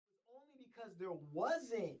because there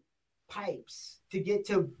wasn't pipes to get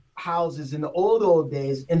to houses in the old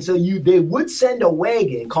days, and so they would send a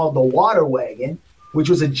wagon called the water wagon, which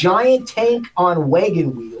was a giant tank on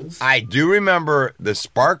wagon wheels. I do remember the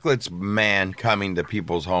Sparklets man coming to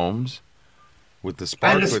people's homes with the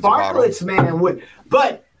Sparklets and the Sparklets man would,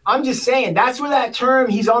 but I'm just saying that's where that term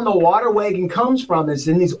 "he's on the water wagon" comes from. It's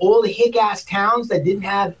in these old hick ass towns that didn't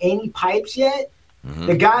have any pipes yet.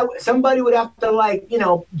 Mm-hmm. Somebody would have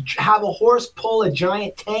to have a horse pull a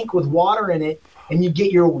giant tank with water in it, and you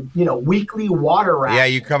get your weekly water ration. Yeah,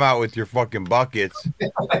 you come out with your fucking buckets,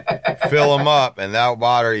 fill them up, and that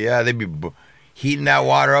water, they'd be heating that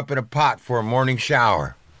water up in a pot for a morning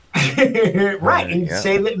shower. Right, and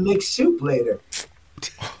save it and make soup later.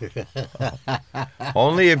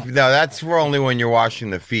 That's for only when you're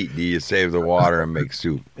washing the feet do you save the water and make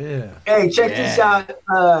soup. Yeah. Hey, check this out.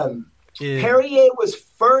 Perrier was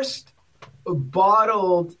first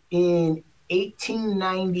bottled in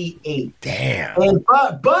 1898. Damn.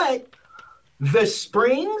 But the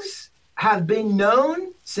springs have been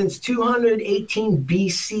known since 218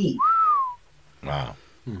 BC. Wow.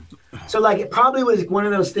 So it probably was one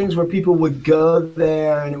of those things where people would go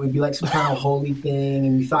there and it would be like some kind of holy thing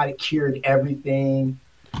and you thought it cured everything.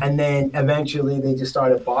 And then eventually they just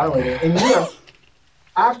started bottling it. And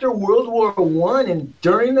after World War I and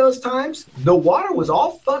during those times, the water was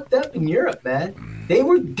all fucked up in Europe, man. They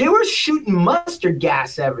were shooting mustard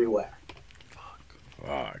gas everywhere.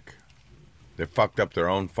 Fuck. They fucked up their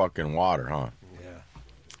own fucking water, huh?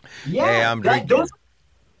 Yeah. Hey,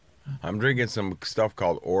 I'm drinking some stuff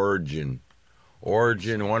called Origin.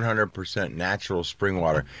 Origin 100% natural spring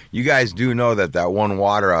water. You guys do know that one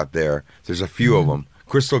water out there, there's a few of them.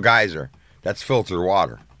 Crystal Geyser. That's filtered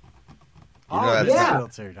water. You know that's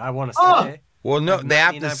filtered. I want to say. Well, no, they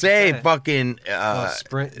have to say fucking.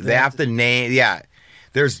 They have to name. Yeah,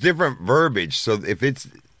 there's different verbiage. So if it's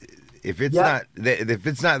not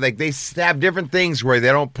like they have different things where they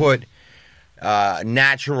don't put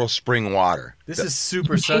natural spring water. This is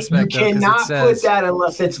super suspect. You cannot put that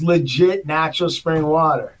unless it's legit natural spring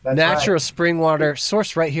water. That's natural spring water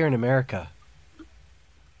sourced right here in America.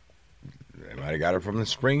 They might have got it from the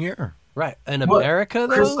spring here. Right. In America,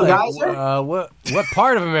 though? What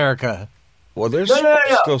part of America? Well, there's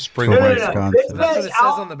still spring water. That's what it says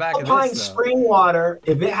on the back of this. Alpine spring water,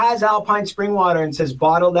 if it has alpine spring water and says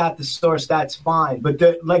bottled at the source, that's fine. But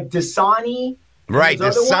Dasani. Right,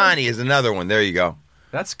 Dasani is another one. There you go.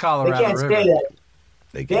 That's Colorado They can't River. say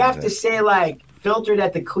that. They have to say, filtered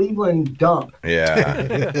at the Cleveland dump.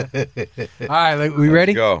 Yeah. All right, we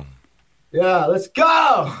ready? Let's go. Yeah, let's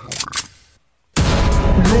go.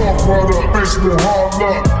 Your brother, basement hard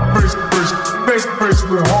luck.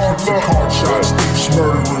 Basement hard luck. Card shots, thieves,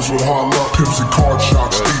 murderers with hard luck. Pimps and card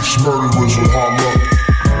shots, thieves, murderers with hard luck.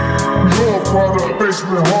 Your brother,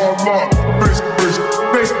 basement hard luck.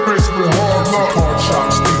 Basement hard luck. Card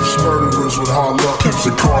shots, thieves, murderers with hard luck. Pimps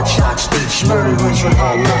and card shots, thieves, murderers with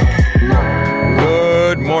hard luck.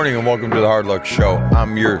 Good morning and welcome to the Hard Luck Show.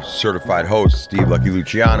 I'm your certified host, Steve Lucky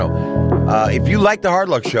Luciano. If you like the Hard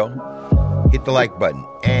Luck Show, hit the like button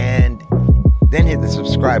and then hit the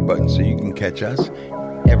subscribe button so you can catch us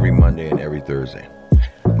every Monday and every Thursday.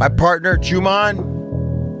 My partner, Chuman.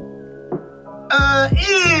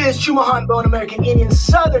 Is Chumahan, Bone American Indian,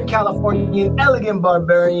 Southern Californian, elegant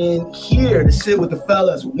barbarian, here to sit with the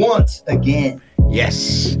fellas once again.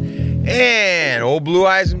 Yes. And old Blue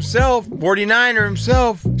Eyes himself, 49er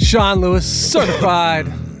himself. Sean Lewis,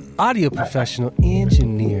 certified audio professional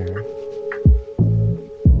engineer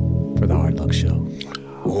for the Hard Luck Show.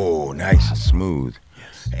 Oh, nice and smooth.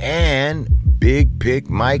 And Big Pick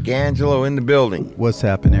Mike Angelo in the building. What's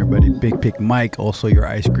happening, everybody? Big Pick Mike, also your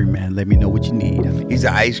ice cream man. Let me know what you need. He's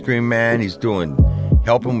an ice cream man. He's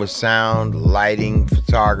helping with sound, lighting,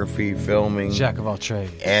 photography, filming. Jack of all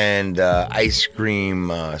trades. And ice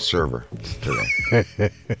cream server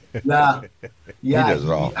today. Yeah. He does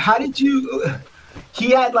it all. How did you...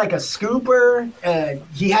 He had a scooper, and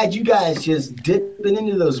he had you guys just dipping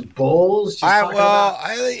into those bowls.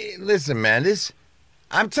 Listen, man,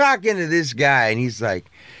 I'm talking to this guy, and he's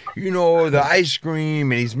like, the ice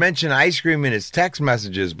cream, and he's mentioned ice cream in his text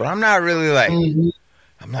messages, but I'm not really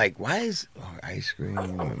I'm like, why is ice cream?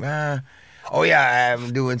 Oh, yeah,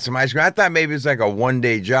 I'm doing some ice cream. I thought maybe it's a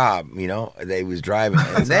one-day job, that he was driving.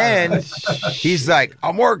 And then he's like,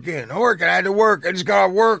 I'm working. I had to work. I just got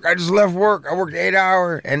off work. I just left work. I worked 8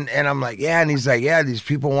 hours. And I'm like, yeah. And he's like, yeah, these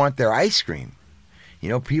people want their ice cream.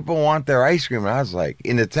 People want their ice cream. And I was like,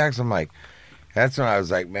 in the text, I'm like, that's when I was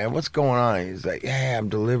like, man, what's going on? He's like, yeah, I'm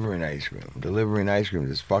delivering ice cream.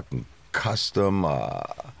 This fucking custom,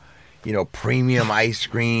 premium ice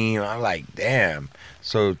cream. I'm like, damn.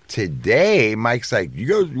 So today, Mike's like,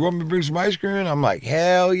 you want me to bring some ice cream in? I'm like,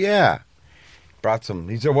 hell yeah. Brought some.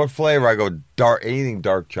 He said, what flavor? I go, anything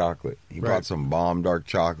dark chocolate. He brought some bomb dark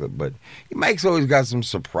chocolate. But Mike's always got some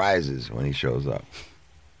surprises when he shows up.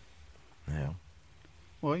 Yeah.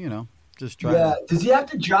 Well, just try. Yeah. Does he have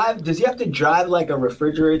to drive like a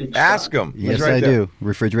refrigerated truck? Ask him. Yes, I do.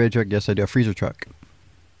 Refrigerator truck. Yes, I do. A freezer truck.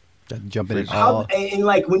 Jump in it. And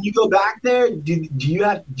like when you go back there, do you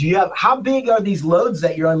have how big are these loads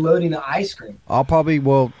that you're unloading the ice cream?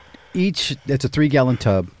 Each it's a 3-gallon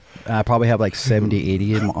tub. I probably have like 70,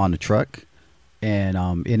 80 on the truck,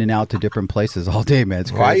 and in and out to different places all day, man.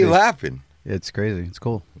 It's crazy. Why are you laughing? It's crazy. It's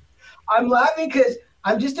cool. I'm laughing because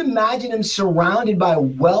I'm just imagining him surrounded by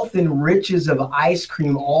wealth and riches of ice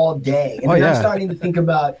cream all day, and I'm starting to think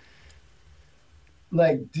about.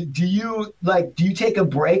 Like, do you take a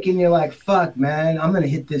break and you're like, fuck, man, I'm going to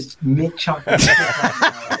hit this mint chocolate chip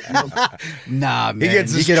right now. Nah, man. He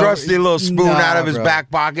gets his trusty little spoon out of his back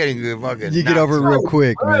pocket and you get over it real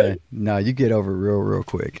quick, man. No, you get over it real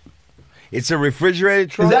quick. It's a refrigerated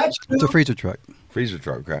truck? Is that true? It's a freezer truck. Freezer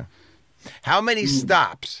truck, okay. How many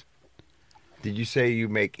stops did you say you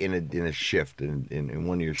make in a shift, in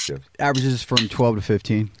one of your shifts? Averages from 12 to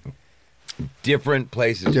 15. Different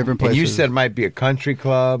places. And you said might be a country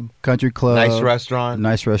club. Nice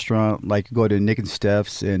restaurant. Like go to Nick and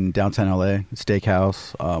Steph's in downtown LA,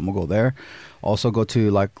 steakhouse. We'll go there. Also go to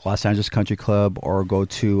like Los Angeles Country Club or go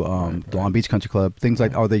to the Long Beach Country Club. Things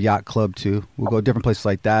like, or the Yacht Club too. We'll go to different places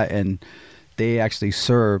like that, and they actually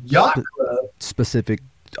serve specific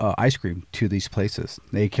ice cream to these places.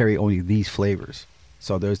 They carry only these flavors.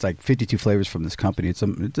 So there's like 52 flavors from this company.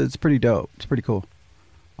 It's pretty dope. It's pretty cool.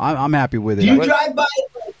 I'm happy with it. Do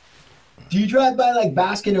you drive by like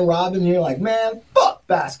Baskin and Robbins and you're like, man, fuck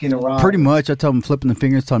Baskin and Robbins? Pretty much. I tell them flipping the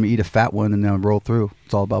fingers, tell them eat a fat one and then roll through.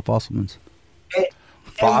 It's all about Fosselman's.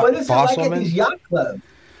 And what is it like at these yacht clubs?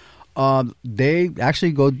 They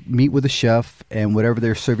actually go meet with a chef, and whatever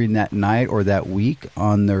they're serving that night or that week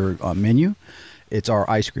on their menu, it's our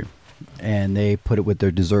ice cream. And they put it with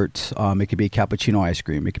their desserts. It could be cappuccino ice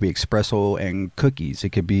cream. It could be espresso and cookies. It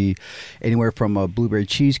could be anywhere from a blueberry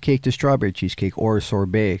cheesecake to strawberry cheesecake or a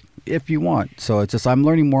sorbet if you want. So it's just I'm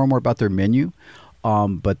learning more and more about their menu.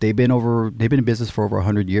 But they've been in business for over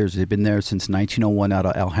 100 years. They've been there since 1901 out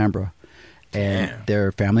of Alhambra. And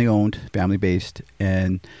they're family owned, family based,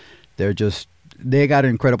 and they got an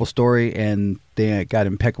incredible story, and they got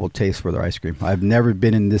impeccable taste for their ice cream. I've never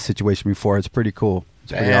been in this situation before. It's pretty cool.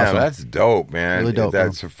 It's pretty awesome. That's dope, man. Really dope.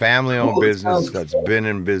 That's a family-owned business that's been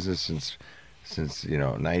in business since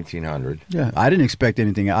 1900. Yeah, I didn't expect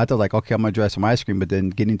anything. I thought like, okay, I'm gonna try some ice cream, but then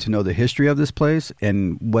getting to know the history of this place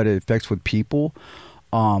and what it affects with people,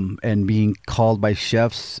 and being called by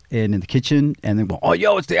chefs in the kitchen, and then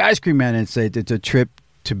it's the ice cream man, and it's a trip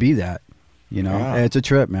to be that. It's a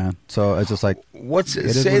trip, man. So it's just like,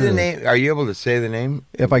 say the name? Are you able to say the name?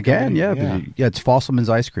 If I can, yeah. It's Fosselman's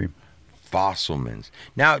ice cream. Fosselman's.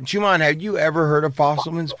 Now, Juman, have you ever heard of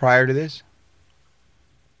Fosselman's prior to this?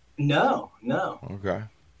 No. Okay.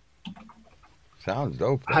 Sounds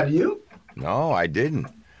dope. Have you? No, I didn't.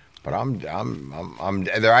 But I'm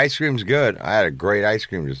their ice cream's good. I had a great ice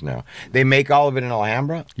cream just now. They make all of it in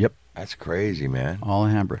Alhambra? Yep. That's crazy, man. All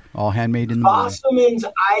Alhambra. All handmade in the Fosselman's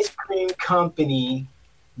Ice Cream Company.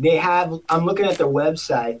 I'm looking at their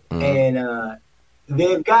website, and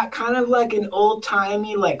they've got kind of like an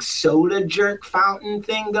old-timey like soda jerk fountain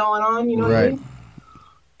thing going on, you know what I mean?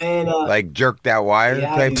 And like jerk that wire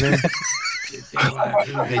type thing?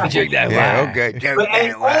 Jerk that wire. Okay. Jerk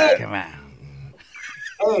that wire. Come on.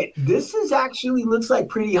 Hey, this actually looks like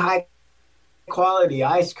pretty high quality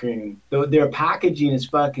ice cream. Their packaging is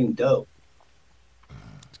fucking dope.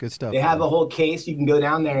 It's good stuff. They have a whole case. You can go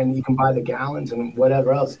down there and you can buy the gallons and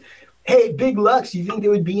whatever else. Hey, Big Lux, you think there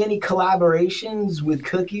would be any collaborations with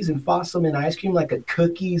cookies and Fosselman ice cream, like a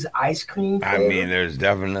cookies ice cream flavor? I mean, there's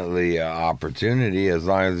definitely opportunity as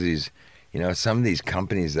long as these, some of these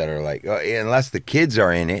companies that are like, unless the kids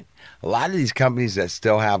are in it, a lot of these companies that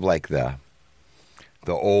still have like the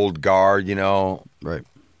old guard, right?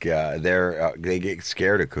 They get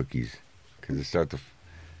scared of cookies because they start to,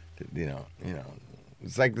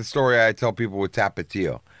 it's like the story I tell people with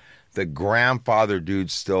Tapatio. The grandfather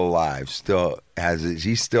dude's still alive,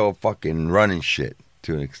 he's still fucking running shit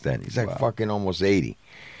to an extent. He's like fucking almost 80.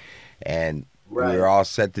 And we were all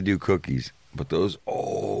set to do cookies. But those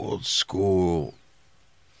old school,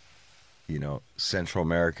 Central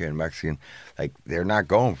American, Mexican, like they're not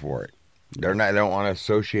going for it. They don't want to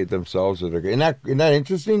associate themselves with their. Isn't that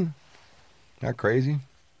interesting? Not crazy?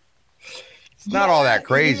 It's not all that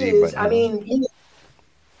crazy, but I mean,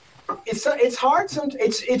 it's hard.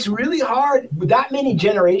 It's really hard. With that many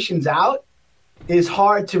generations out, it's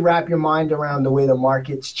hard to wrap your mind around the way the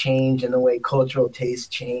markets change and the way cultural tastes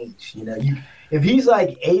change. You know, if he's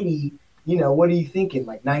like 80, you know, what are you thinking?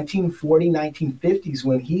 Like 1940, 1950s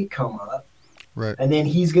when he come up, right? And then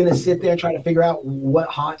he's gonna sit there and try to figure out what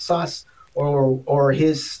hot sauce or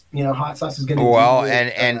his hot sauce is gonna. Well,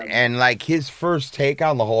 and like his first take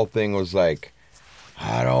on the whole thing was like,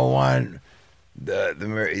 I don't want.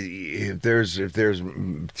 If there's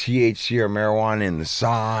THC or marijuana in the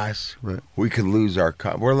sauce, right, we could lose our.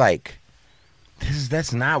 We're like,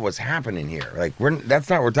 that's not what's happening here. Like that's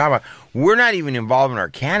not what we're talking about. We're not even involved in our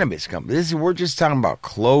cannabis company. We're just talking about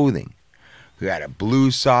clothing. We had a blue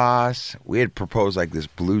sauce. We had proposed like this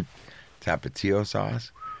blue Tapatio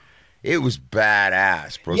sauce. It was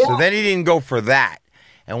badass, bro. Yeah. So then he didn't go for that.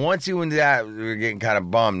 And once he went to that, we were getting kind of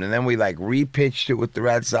bummed. And then we like repitched it with the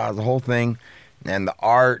red sauce, the whole thing. And the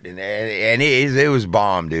art, and it was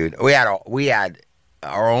bomb, dude. We had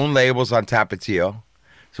our own labels on Tapatio,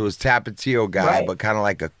 so it was Tapatio guy, right, but kind of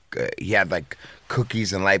like he had like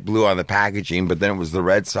cookies and light blue on the packaging, but then it was the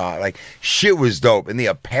red sauce. Like shit was dope, and the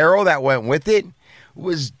apparel that went with it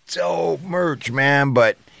was dope merch, man.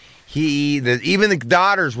 But even the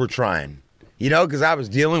daughters were trying, because I was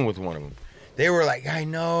dealing with one of them. They were like, I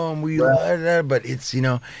know, and but it's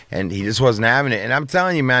and he just wasn't having it. And I'm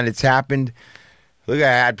telling you, man, it's happened. Look,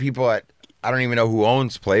 I had people I don't even know who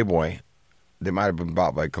owns Playboy. They might have been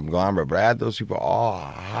bought by conglomerate, but I had those people all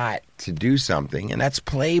hot to do something, and that's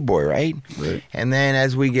Playboy, right? And then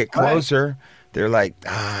as we get closer, they're like,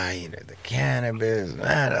 the cannabis.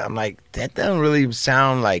 I'm like, that doesn't really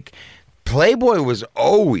sound like. Playboy was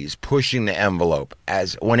always pushing the envelope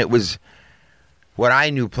as when it was what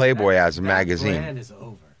I knew Playboy as a magazine. Brand is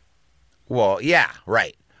over. Well, yeah,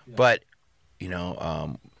 right, yeah. But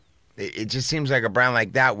it just seems like a brand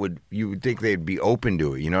like that you would think they'd be open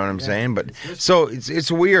to it. You know what I'm saying? But so it's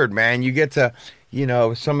weird, man. You get to,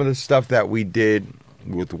 some of the stuff that we did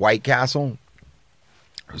with White Castle.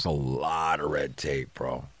 There's a lot of red tape,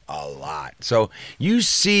 bro. A lot. So you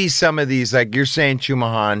see some of these, like you're saying,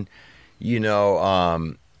 Chumahan,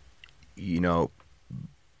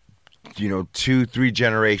 2-3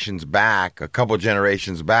 generations back, a couple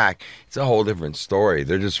generations back, it's a whole different story.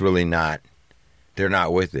 They're just really not. They're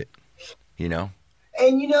not with it. And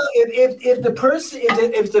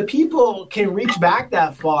if the people can reach back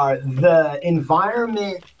that far, the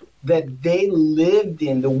environment that they lived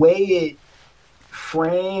in, the way it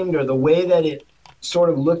framed or the way that it sort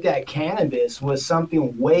of looked at cannabis was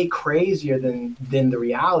something way crazier than the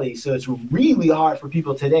reality. So it's really hard for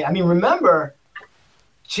people today. I mean, remember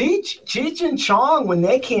Cheech and Chong, when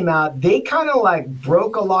they came out, they kind of like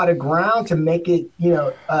broke a lot of ground to make it,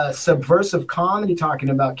 a subversive comedy talking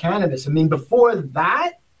about cannabis. I mean, before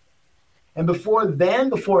that, and before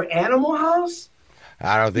Animal House,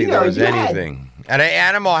 I don't think there was anything. And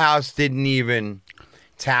Animal House didn't even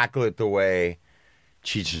tackle it the way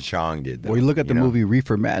Cheech and Chong did. Well, you look at the movie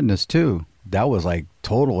Reefer Madness too. That was like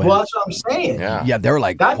total. Well, that's what I'm saying. Yeah, they were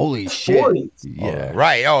like, holy shit. 40s. Yeah.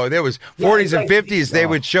 Right. Oh, there was 40s and 50s. They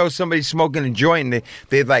would show somebody smoking a joint and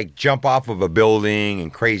they'd like jump off of a building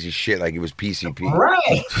and crazy shit like it was PCP.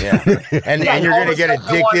 Right. Yeah. And you're going to get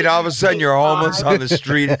addicted. All of a sudden you're homeless on the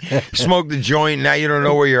street. Smoke the joint. Now you don't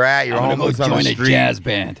know where you're at. You're homeless on the street. Join a jazz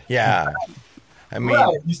band. Yeah. I mean,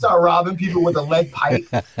 you start robbing people with a lead pipe.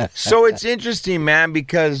 So it's interesting, man,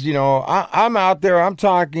 because, I'm out there, I'm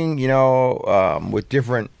talking, with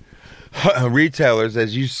different retailers,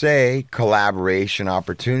 as you say, collaboration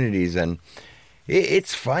opportunities. And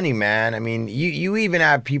it's funny, man. I mean, you even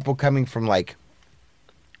have people coming from like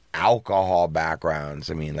alcohol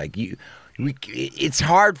backgrounds. I mean, like it's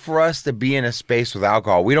hard for us to be in a space with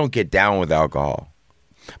alcohol. We don't get down with alcohol.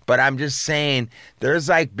 But I'm just saying, there's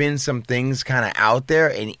like been some things kind of out there,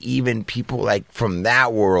 and even people like from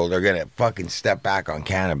that world are gonna fucking step back on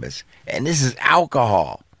cannabis. And this is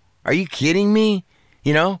alcohol. Are you kidding me?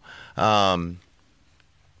 It's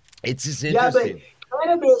just interesting.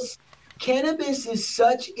 Yeah, but cannabis is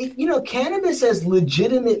such. Cannabis has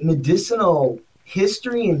legitimate medicinal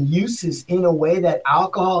history and uses in a way that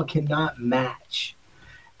alcohol cannot match.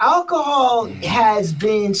 Alcohol has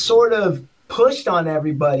been sort of pushed on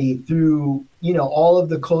everybody through, all of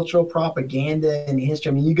the cultural propaganda and history.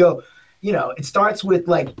 I mean, it starts with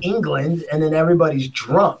like England, and then everybody's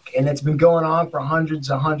drunk, and it's been going on for hundreds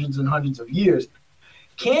and hundreds and hundreds of years.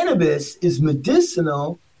 Cannabis is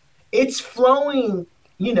medicinal. It's flowing,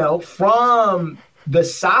 from the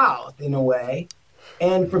South in a way.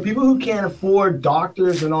 And for people who can't afford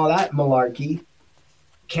doctors and all that malarkey,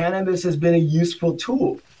 cannabis has been a useful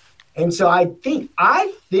tool. And so I think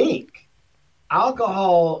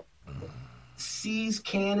alcohol sees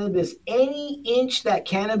cannabis, any inch that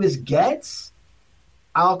cannabis gets,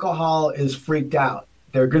 alcohol is freaked out.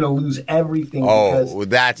 They're going to lose everything. Oh,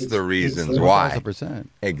 that's the reasons why. 1,000%.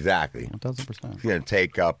 Exactly. 1,000%. It's going to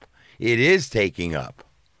take up. It is taking up,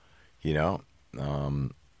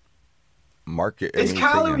 market. It's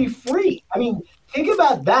calorie free. I mean, think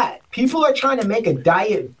about that. People are trying to make a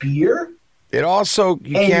diet beer. It also,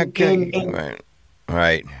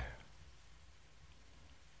 right.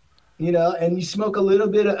 And you smoke a little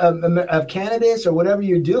bit of cannabis or whatever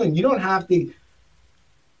you're doing. You don't have to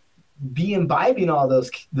be imbibing all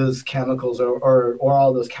those chemicals or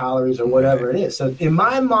all those calories or whatever it is. So in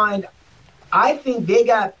my mind, I think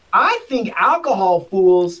alcohol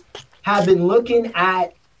fools have been looking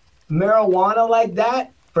at marijuana like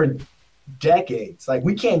that for decades. Like,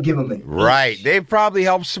 we can't give them an right. inch. They probably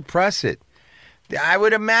helped suppress it. I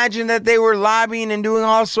would imagine that they were lobbying and doing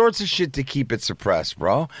all sorts of shit to keep it suppressed,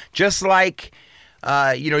 bro. Just like,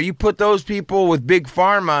 you put those people with big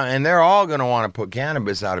pharma and they're all going to want to put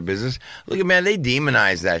cannabis out of business. Look at, man, they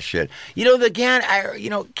demonize that shit.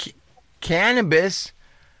 Cannabis,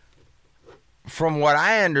 from what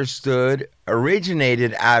I understood,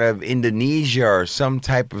 originated out of Indonesia or some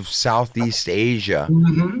type of Southeast Asia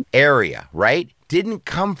area, right? Didn't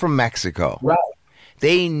come from Mexico. Right.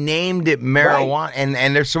 They named it marijuana, right.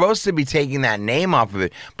 and they're supposed to be taking that name off of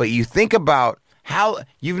it. But you think about how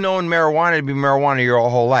you've known marijuana to be marijuana your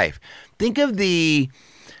whole life. Think of the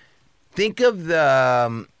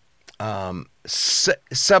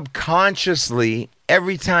subconsciously,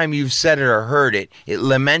 every time you've said it or heard it, it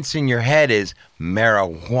laments in your head is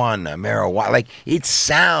marijuana. Like, it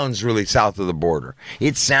sounds really south of the border.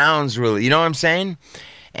 It sounds really, you know what I'm saying?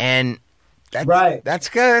 And that's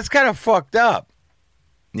kind of fucked up.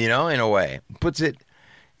 In a way, didn't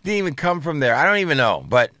even come from there. I don't even know,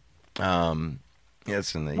 but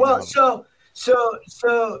listen.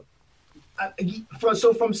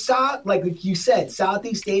 From South, like you said,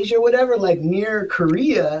 Southeast Asia, or whatever, like near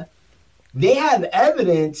Korea, they have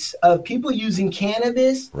evidence of people using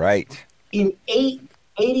cannabis, right, in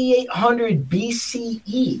 8800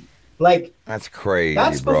 BCE. Like, that's crazy.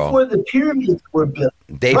 That's bro. Before the pyramids were built.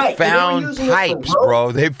 They found pipes,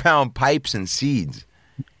 bro. They found pipes and seeds.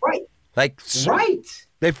 Right. Right.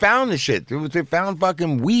 They found the shit. They found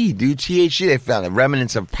fucking weed, dude. THC. They found the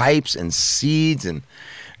remnants of pipes and seeds, and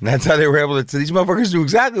that's how they were able to. These motherfuckers knew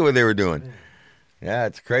exactly what they were doing. Yeah,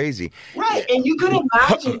 it's crazy. Right, and you could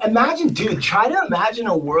imagine, dude. Try to imagine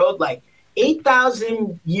a world like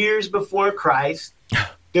 8,000 years before Christ.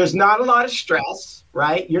 There's not a lot of stress,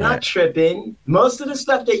 right? You're not tripping. Most of the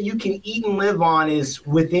stuff that you can eat and live on is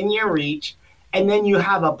within your reach. And then you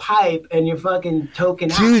have a pipe and you're fucking token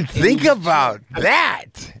out. Dude, think about that.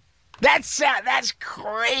 That's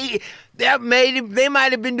crazy. They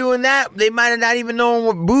might have been doing that. They might have not even known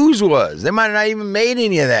what booze was. They might have not even made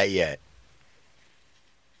any of that yet.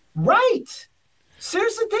 Right.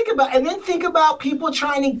 Seriously, think about people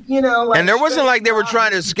trying to, and there wasn't like they were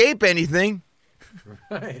trying to escape anything.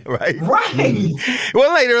 Right.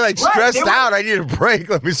 Well, like they're like stressed out. I need a break.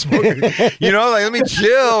 Let me smoke. Let me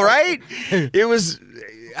chill. Right. It was.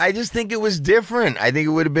 I just think it was different. I think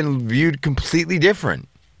it would have been viewed completely different,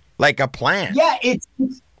 like a plant. Yeah,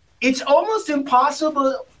 it's almost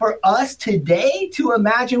impossible for us today to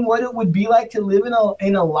imagine what it would be like to live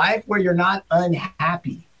in a life where you're not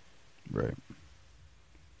unhappy. Right.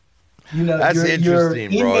 That's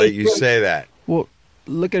interesting, bro. That you say that. Well,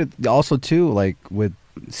 look at it also too, like with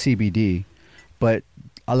CBD. But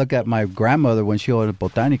I look at my grandmother when she owned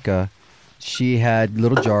Botanica. She had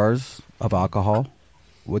little jars of alcohol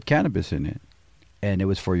with cannabis in it, and it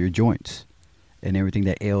was for your joints and everything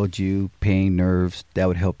that ailed you, pain, nerves, that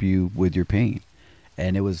would help you with your pain.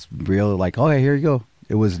 And it was real, like, oh, here you go.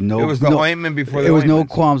 It was the ointment before the It was no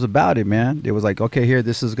qualms about it, man. It was like, okay, here,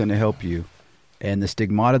 this is going to help you. And the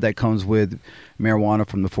stigmata that comes with marijuana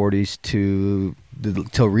from the 40s till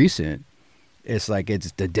recent, it's like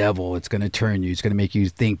it's the devil. It's going to turn you. It's going to make you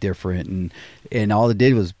think different. And all it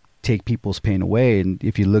did was take people's pain away. And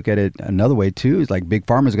if you look at it another way, too, it's like Big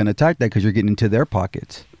Pharma is going to attack that because you're getting into their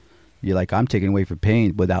pockets. You're like, I'm taking away for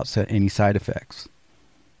pain without any side effects.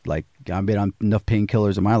 Like, I've been on enough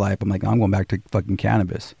painkillers in my life. I'm like, I'm going back to fucking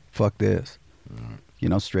cannabis. Fuck this.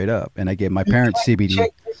 Straight up. And I gave my parents CBD.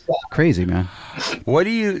 Crazy, man. What do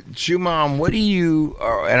you, Chumon,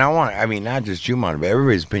 not just Chumon, but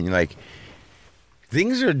everybody's opinion, like,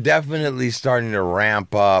 things are definitely starting to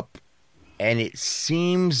ramp up, and it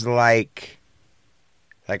seems like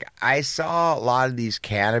I saw a lot of these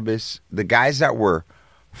cannabis, the guys that were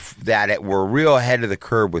that were real ahead of the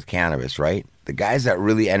curve with cannabis, right? The guys that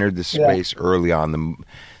really entered the space early on,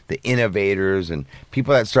 the innovators and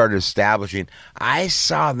people that started establishing, I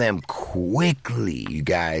saw them quickly, you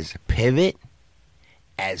guys, pivot.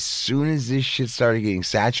 As soon as this shit started getting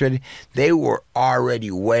saturated, they were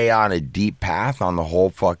already way on a deep path on the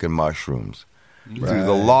whole fucking mushrooms. Through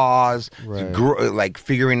the laws, like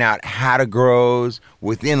figuring out how to grow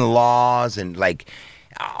within laws and like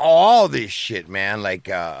all this shit, man. Like,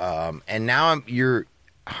 and now you're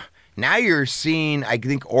seeing. I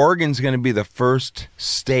think Oregon's going to be the first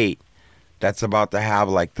state that's about to have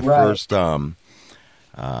like the first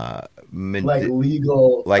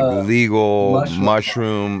legal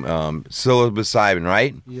mushroom psilocybin,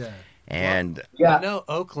 right? Yeah. And I know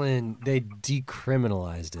Oakland, they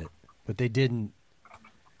decriminalized it, but they didn't.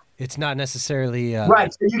 It's not necessarily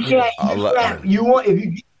right. So you can't.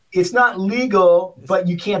 It's not legal, but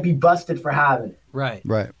you can't be busted for having it. Right.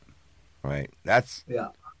 That's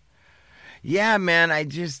yeah, man.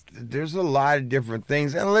 There's a lot of different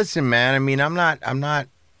things. And listen, man. I mean, I'm not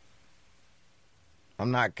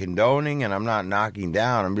condoning and I'm not knocking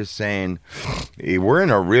down. I'm just saying we're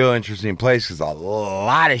in a real interesting place because a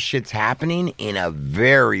lot of shit's happening in a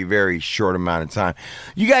very, very short amount of time.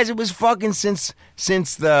 You guys, it was fucking since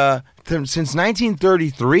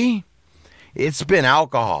 1933. It's been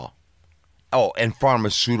alcohol. Oh, and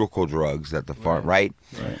pharmaceutical drugs at the farm, right?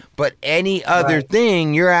 But any other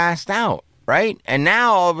thing, you're asked out, right? And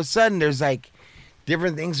now all of a sudden there's like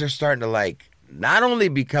different things are starting to like not only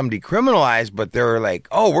become decriminalized, but they're like,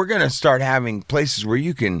 oh, we're going to start having places where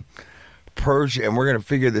you can purge and we're going to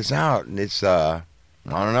figure this out. And it's, I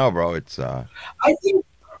don't know, bro. It's, I think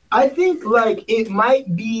like it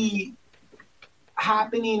might be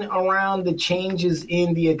happening around the changes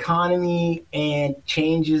in the economy and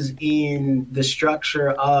changes in the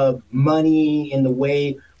structure of money and the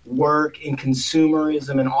way work and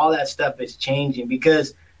consumerism and all that stuff is changing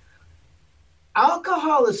because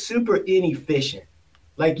alcohol is super inefficient.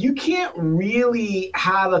 Like you can't really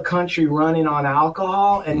have a country running on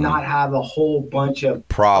alcohol and not have a whole bunch of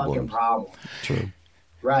problems. True.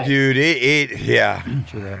 Right. Dude,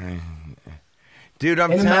 Dude,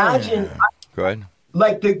 I'm telling you. Go ahead.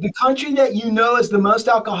 Like the country that you know is the most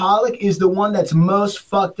alcoholic is the one that's most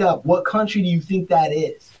fucked up. What country do you think that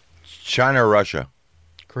is? China or Russia?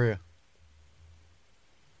 Korea.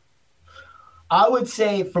 I would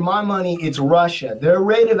say, for my money, it's Russia. Their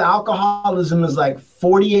rate of alcoholism is like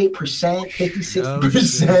 48%, 56%.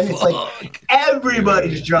 It's like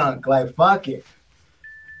everybody's drunk. Like, fuck it.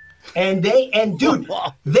 And dude,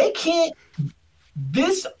 they can't.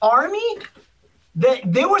 This army,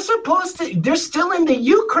 they were supposed to. They're still in the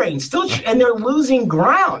Ukraine, and they're losing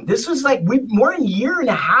ground. This was like we're in a year and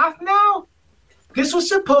a half now. This was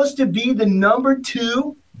supposed to be the number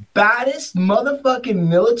 2 baddest motherfucking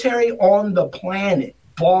military on the planet,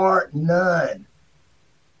 bar none.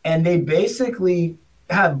 And they basically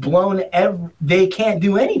have blown they can't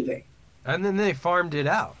do anything. And then they farmed it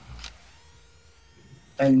out.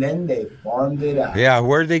 Yeah,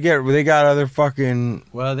 where'd they get? They got other fucking.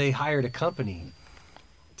 Well, they hired a company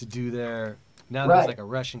to do their. Now there's like a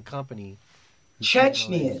Russian company.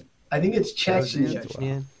 Chechnya. I think it's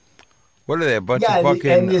Chechnya. What are they? A bunch of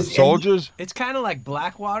fucking soldiers? It's kind of like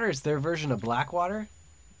Blackwater. It's their version of Blackwater.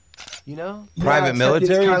 You know, private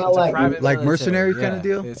military, like mercenary kind of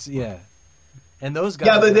deal. It's and those guys.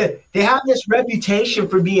 Yeah, but they have this reputation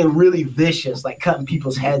for being really vicious, like cutting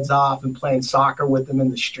people's heads off and playing soccer with them in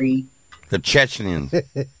the street. The Chechens.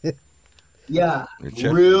 Yeah,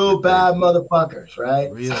 real bad motherfuckers, right?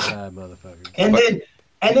 Real bad motherfuckers.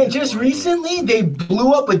 And then just recently, they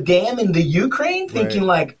blew up a dam in the Ukraine, thinking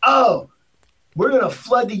like, oh, we're going to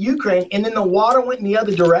flood the Ukraine. And then the water went in the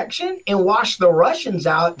other direction and washed the Russians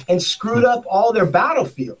out and screwed up all their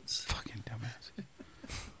battlefields. Fucking dumbass.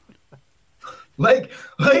 Like,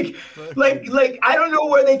 I don't know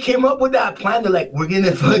where they came up with that plan. They're like, we're going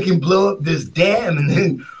to fucking blow up this dam and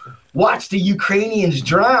then watch the Ukrainians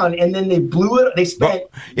drown, and then they blew it. They spent.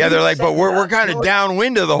 They're like, but we're kind of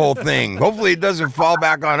downwind of the whole thing. Hopefully, it doesn't fall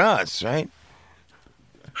back on us, right?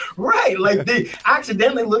 Right, like they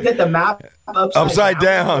accidentally looked at the map upside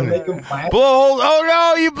down. Oh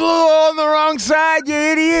no, you blew on the wrong side, you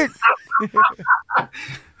idiot!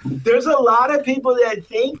 There's a lot of people that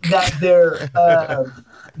think that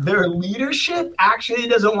their leadership actually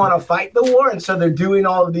doesn't want to fight the war, and so they're doing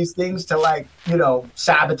all of these things to, like, you know,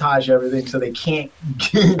 sabotage everything so they can't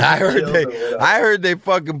get I heard killed or whatever. I heard they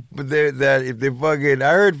fucking that if they fucking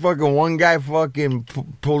I heard fucking one guy fucking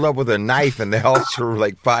pulled up with a knife and they all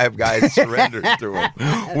like 5 guys surrendered to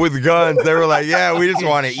him with guns. They were like, yeah, we just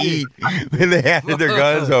want to eat. And they handed their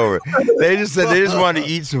guns over. They just said they just wanted to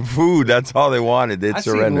eat some food. That's all they wanted. They'd I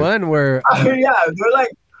seen surrender. one where Yeah, they're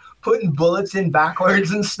like putting bullets in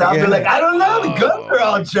backwards and stuff. Yeah. They're like, I don't know, the guns are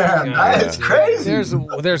all jammed. It's crazy.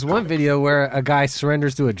 there's one video where a guy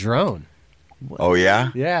surrenders to a drone. Oh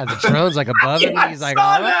yeah? Yeah, the drone's like above him. Yeah, And he's like,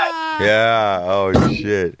 I saw "Ah." that. Yeah. Oh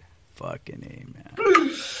shit. Fucking A,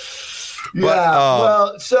 man. Yeah. But,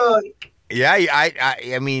 well, so Yeah,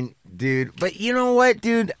 I mean, dude, but you know what,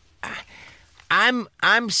 dude?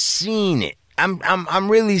 I'm seeing it.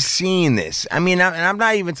 I'm really seeing this. I mean, and I'm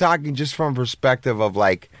not even talking just from a perspective of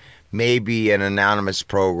like maybe an anonymous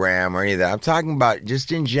program or any of that. I'm talking about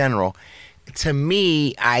just in general. To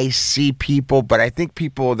me, I see people, but I think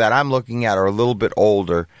people that I'm looking at are a little bit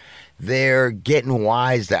older. They're getting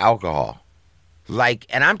wise to alcohol. Like,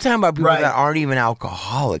 and I'm talking about people that aren't even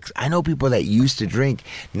alcoholics. I know people that used to drink.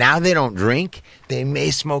 Now they don't drink. They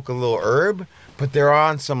may smoke a little herb, but they're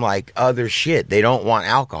on some like other shit. They don't want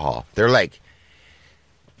alcohol. They're like,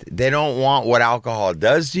 they don't want what alcohol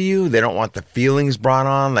does to you. They don't want the feelings brought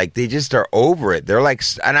on. Like, they just are over it. They're like,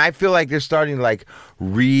 and I feel like they're starting to like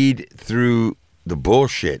read through the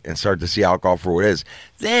bullshit and start to see alcohol for what it is.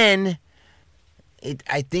 Then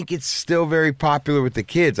I think it's still very popular with the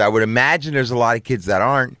kids. I would imagine there's a lot of kids that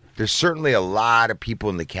aren't. There's certainly a lot of people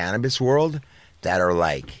in the cannabis world that are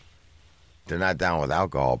like, they're not down with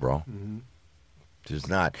alcohol, bro. Mm-hmm. There's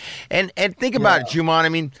not. And think about it, Juman. I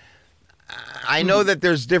mean, I know that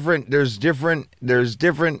there's different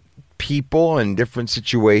people and different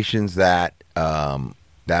situations that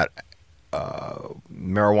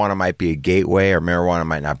marijuana might be a gateway or marijuana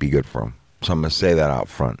might not be good for them. So I'm gonna say that out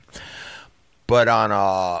front. But on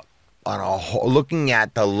a looking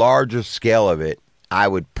at the larger scale of it, I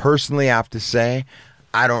would personally have to say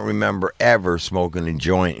I don't remember ever smoking a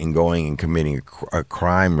joint and going and committing a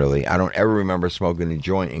crime. Really, I don't ever remember smoking a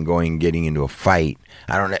joint and going and getting into a fight.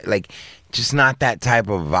 I don't like. Just not that type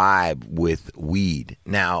of vibe with weed.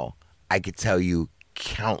 Now, I could tell you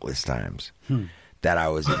countless times that I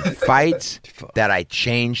was in fights, that I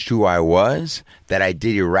changed who I was, that I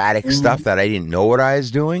did erratic stuff that I didn't know what I was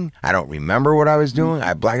doing. I don't remember what I was doing.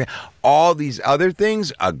 I blacked out. All these other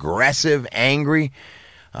things, aggressive, angry,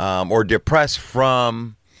 or depressed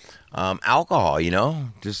from alcohol, you know?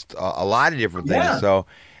 Just a lot of different things. Yeah. So,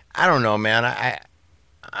 I don't know, man. I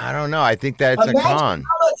don't know. I think that it's a con.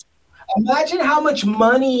 Imagine how much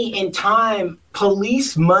money and time,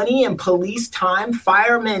 police money and police time,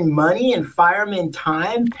 firemen money and firemen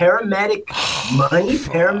time, paramedic money,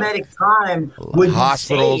 paramedic time would be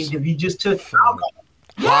Hospitals. saved if you just took alcohol.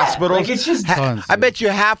 Hospitals. Like, it's just Tons, I bet you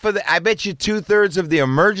I bet you 2/3 of the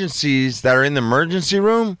emergencies that are in the emergency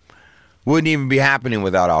room wouldn't even be happening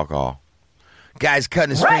without alcohol. Guy's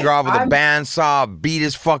cutting his finger off with a bandsaw, beat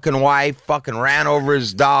his fucking wife, fucking ran over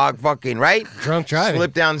his dog, fucking, right? Drunk driving.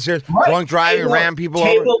 Slipped down the stairs, drunk driving, ran people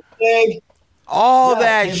over. Leg. All Yeah,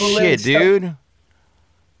 that table leg shit, stuff. dude.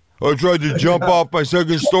 I tried to jump off my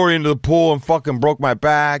second story into the pool and fucking broke my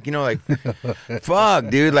back. You know, like, fuck,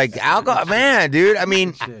 dude. Like, alcohol, man, dude. I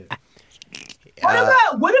mean, What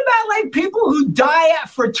about like people who die at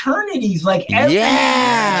fraternities like every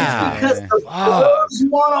year just because the girls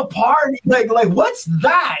want to party? Like what's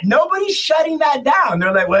that? Nobody's shutting that down.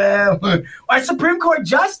 They're like, well, our Supreme Court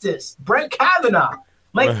Justice Brett Kavanaugh,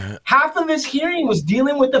 like half of his hearing was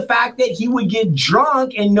dealing with the fact that he would get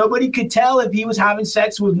drunk and nobody could tell if he was having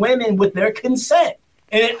sex with women with their consent,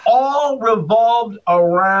 and it all revolved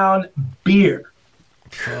around beer.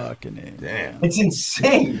 Fucking A. damn. It's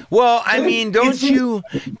insane. Well, I mean, don't you?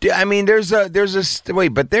 I mean, there's a wait,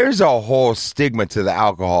 but there's a whole stigma to the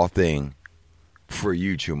alcohol thing for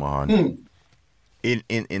you, Chumahan,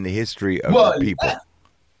 in the history of the people. Yeah.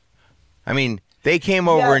 I mean, they came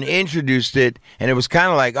over and introduced it, and it was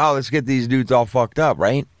kind of like, oh, let's get these dudes all fucked up,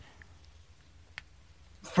 right?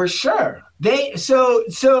 For sure.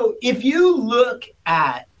 So if you look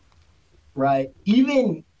at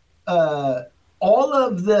even all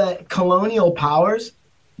of the colonial powers,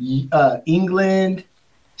 England,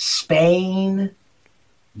 Spain,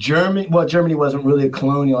 Germany. Well, Germany wasn't really a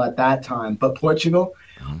colonial at that time, but Portugal.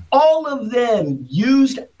 All of them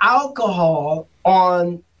used alcohol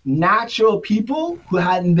on natural people who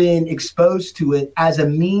hadn't been exposed to it as a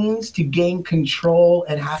means to gain control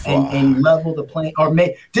and level the playing, or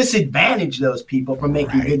disadvantage those people from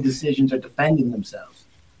making good decisions or defending themselves.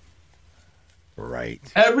 Right.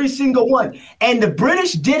 Every single one. And the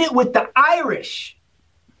British did it with the Irish.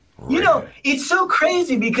 Right. You know, it's so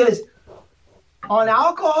crazy because on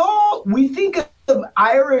alcohol, we think of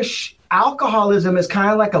Irish alcoholism as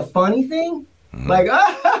kind of like a funny thing. Mm-hmm. Like,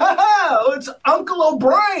 it's Uncle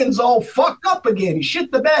O'Brien's all fucked up again. He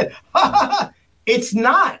shit the bed. It's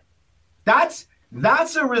not. That's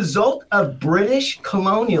a result of British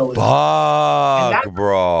colonialism. Fuck,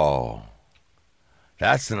 bro.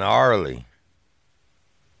 That's gnarly.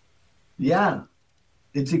 Yeah.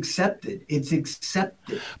 It's accepted. It's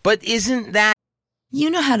accepted. But isn't that... You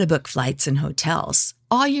know how to book flights and hotels.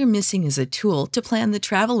 All you're missing is a tool to plan the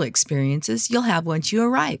travel experiences you'll have once you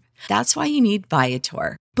arrive. That's why you need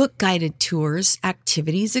Viator. Book guided tours,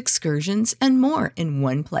 activities, excursions, and more in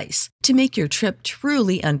one place to make your trip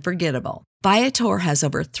truly unforgettable. Viator has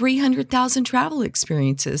over 300,000 travel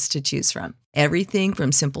experiences to choose from. Everything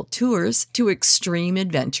from simple tours to extreme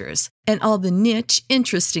adventures and all the niche,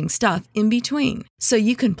 interesting stuff in between. So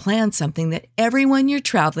you can plan something that everyone you're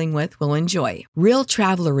traveling with will enjoy. Real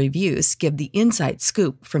traveler reviews give the inside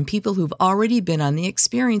scoop from people who've already been on the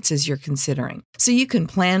experiences you're considering. So you can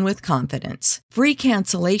plan with confidence. Free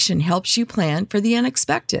cancellation helps you plan for the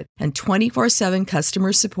unexpected. And 24/7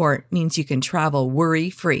 customer support means you can travel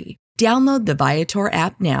worry-free. Download the Viator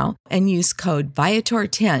app now and use code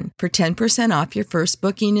Viator10 for 10% off your first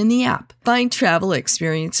booking in the app. Find travel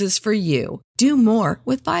experiences for you. Do more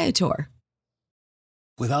with Viator.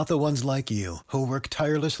 Without the ones like you, who work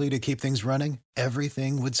tirelessly to keep things running,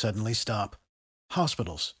 everything would suddenly stop.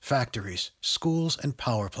 Hospitals, factories, schools, and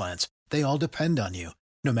power plants, they all depend on you.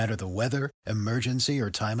 No matter the weather, emergency, or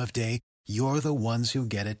time of day, you're the ones who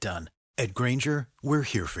get it done. At Grainger, we're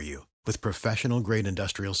here for you. With professional-grade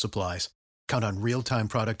industrial supplies, count on real-time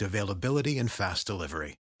product availability and fast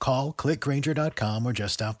delivery. Call, click Grainger.com, or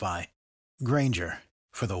just stop by. Grainger,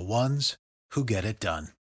 for the ones who get it done.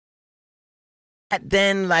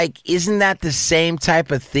 Then, like, isn't that the same type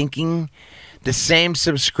of thinking, the same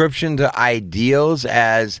subscription to ideals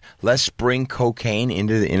as let's bring cocaine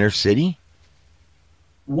into the inner city?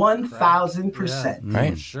 1,000%. Yeah,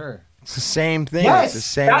 right? Sure. It's the same thing. Yes, it's the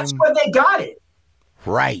same. that's where they got it.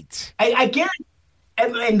 Right. I get it.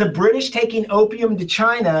 And the British taking opium to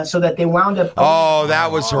China so that they wound up... Oh,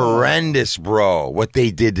 that was horrendous, bro. What they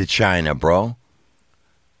did to China, bro.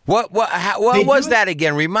 What was that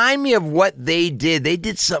again? Remind me of what they did. They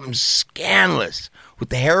did something scandalous with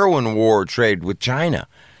the heroin war trade with China.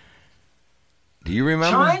 Do you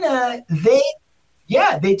remember? China,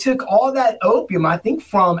 they took all that opium, I think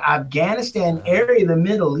from Afghanistan area, the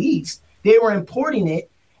Middle East. They were importing it.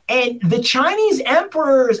 And the Chinese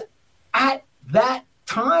emperors at that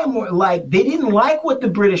time were like, they didn't like what the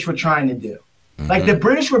British were trying to do. Mm-hmm. Like the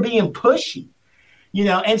British were being pushy, you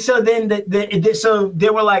know? And so then so they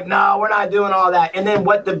were like, no, we're not doing all that. And then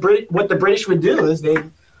what the British would do is they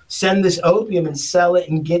send this opium and sell it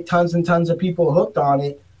and get tons and tons of people hooked on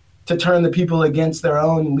it to turn the people against their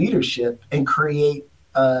own leadership and create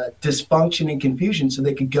dysfunction and confusion so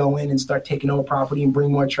they could go in and start taking over property and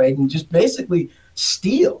bring more trade and just basically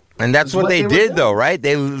steal. And that's what they did, though, right?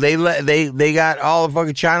 They got all of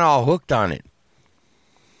fucking China all hooked on it.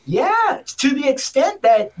 Yeah, to the extent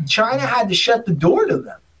that China had to shut the door to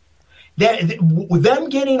them. Them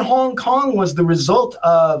getting Hong Kong was the result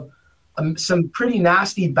of some pretty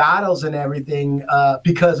nasty battles and everything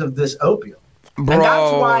because of this opium. Bro, and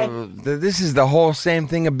that's why this is the whole same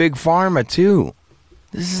thing of Big Pharma, too.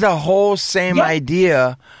 This is the whole same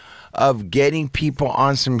idea of getting people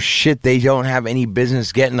on some shit they don't have any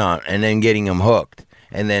business getting on and then getting them hooked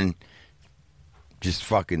and then just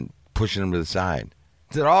fucking pushing them to the side.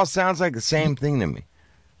 It all sounds like the same thing to me.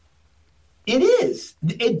 It is.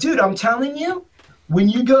 Dude, I'm telling you,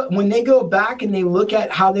 when they go back and they look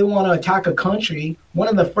at how they want to attack a country, one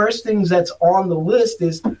of the first things that's on the list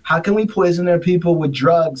is how can we poison their people with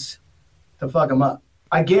drugs to fuck them up?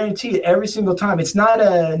 I guarantee it every single time. It's not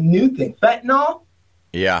a new thing. Fentanyl?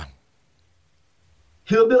 Yeah.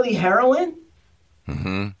 Hillbilly heroin?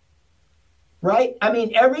 Mm-hmm. Right? I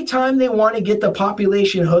mean, every time they want to get the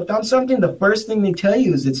population hooked on something, the first thing they tell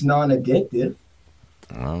you is it's non-addictive.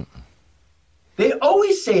 Well. They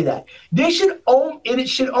always say that. It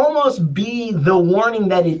should almost be the warning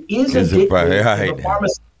that it is addictive.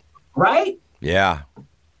 Right? Yeah.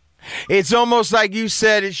 It's almost like you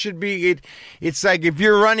said it should be. It's like if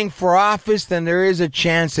you're running for office, then there is a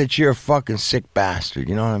chance that you're a fucking sick bastard.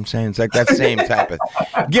 You know what I'm saying? It's like that same type of.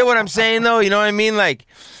 Get what I'm saying, though? You know what I mean? Like,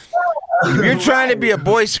 if you're trying to be a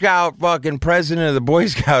Boy Scout fucking president of the Boy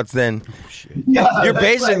Scouts, then you're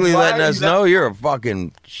basically letting us know you're a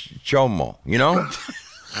fucking chomo, you know?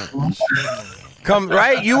 Come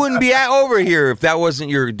right, you wouldn't be over here if that wasn't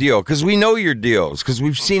your deal. Because we know your deals. Because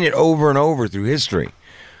we've seen it over and over through history.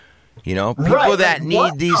 You know, people that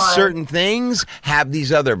need these certain things have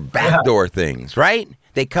these other backdoor things, right?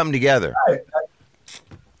 They come together. Right.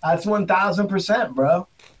 That's 1,000%, bro.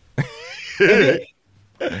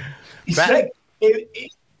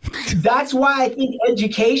 That's why I think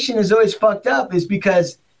education is always fucked up, is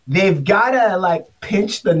because they've got to like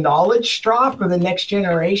pinch the knowledge straw for the next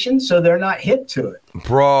generation so they're not hip to it.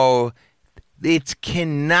 Bro, it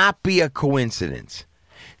cannot be a coincidence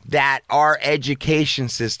that our education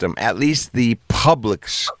system, at least the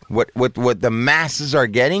publics, what the masses are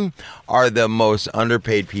getting, are the most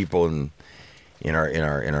underpaid people in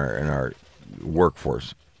our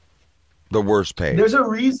workforce. The worst paid. There's a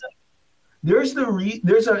reason. You're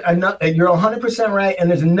 100% right, and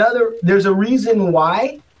there's a reason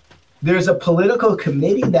why there's a political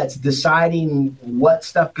committee that's deciding what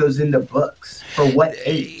stuff goes into books for what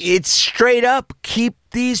age. It's straight up keep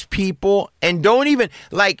these people, and don't even,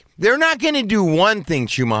 like, they're not going to do one thing,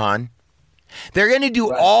 Chumahan. They're going to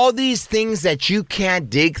do all these things that you can't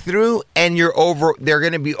dig through, and they're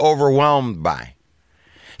going to be overwhelmed by.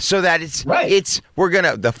 So that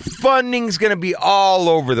the funding's going to be all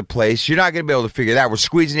over the place. You're not going to be able to figure that. We're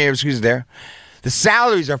squeezing here, squeezing there. The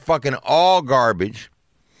salaries are fucking all garbage.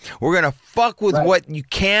 We're going to fuck with what you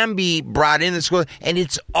can be brought into school. And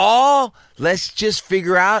it's all, let's just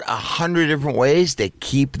figure out 100 different ways to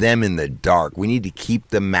keep them in the dark. We need to keep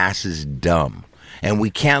the masses dumb. And we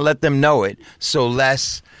can't let them know it. So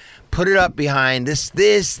let's put it up behind this,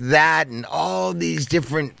 that, and all these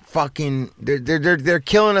different fucking... They're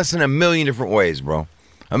killing us in a million different ways, bro.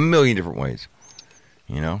 A million different ways.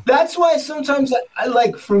 You know? That's why sometimes,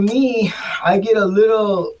 for me, I get a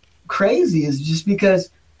little crazy, is just because...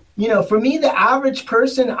 You know, for me, the average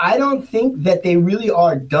person, I don't think that they really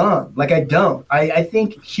are dumb. Like, I don't. I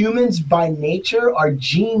think humans by nature are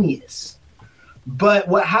genius. But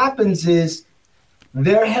what happens is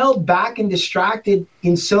they're held back and distracted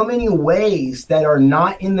in so many ways that are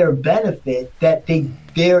not in their benefit, that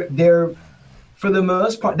they're for the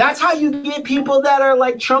most part. That's how you get people that are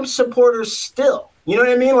like Trump supporters still. You know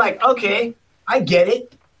what I mean? Like, okay, I get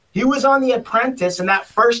it. He was on The Apprentice, and that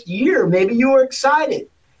first year, maybe you were excited.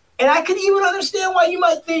 And I could even understand why you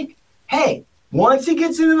might think, hey, once he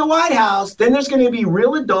gets into the White House, then there's going to be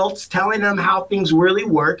real adults telling him how things really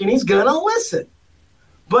work, and he's going to listen.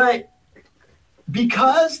 But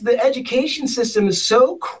because the education system is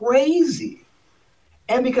so crazy,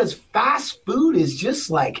 and because fast food is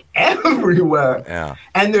just like everywhere,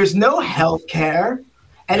 and there's no health care,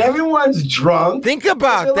 and everyone's drunk. Think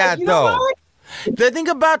about that, though. Think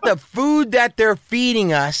about the food that they're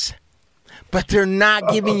feeding us. But they're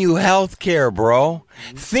not giving you health care, bro.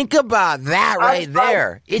 Think about that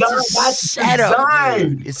there. It's a setup,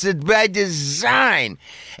 dude. It's by design.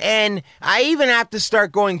 And I even have to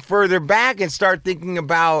start going further back and start thinking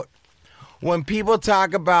about when people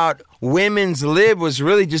talk about women's lib was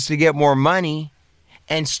really just to get more money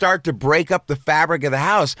and start to break up the fabric of the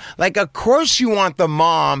house. Like, of course you want the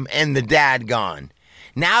mom and the dad gone.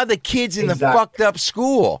 Now the kid's in the fucked up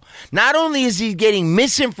school. Not only is he getting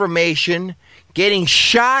misinformation, getting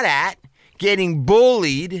shot at, getting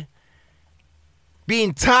bullied,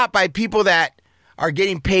 being taught by people that are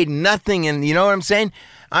getting paid nothing, and you know what I'm saying?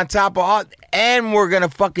 On top of all, and we're going to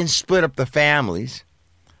fucking split up the families.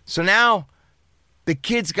 So now the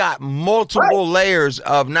kid's got multiple layers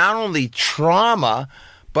of not only trauma,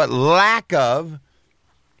 but lack of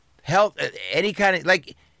health, any kind of,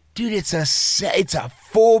 like, dude, it's a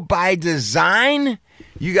full by design.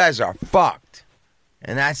 You guys are fucked.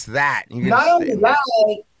 And that's that. Not only that,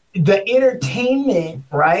 the entertainment,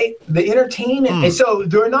 right? The entertainment. And so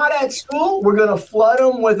they're not at school. We're going to flood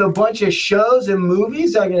them with a bunch of shows and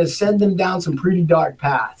movies that are going to send them down some pretty dark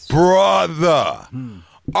paths. Brother,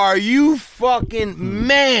 are you fucking...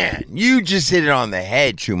 Man, you just hit it on the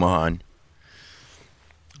head, Chumahan.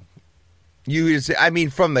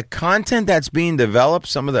 From the content that's being developed,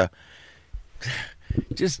 some of the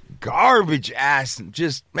just garbage ass,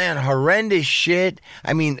 just, man, horrendous shit.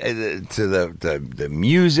 I mean, to the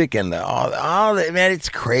music and all that, man, it's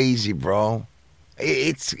crazy, bro.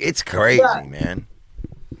 It's crazy, man.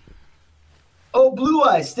 Oh, Blue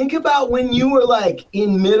Eyes, think about when you were like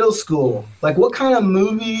in middle school. Like, what kind of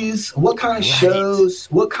movies, what kind of shows,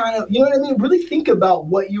 what kind of, you know what I mean? Really think about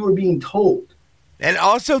what you were being told. And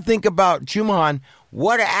also think about, Chumahan,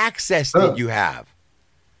 what access did you have?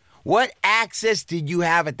 What access did you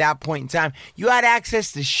have at that point in time? You had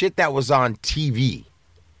access to shit that was on TV.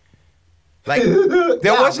 Like,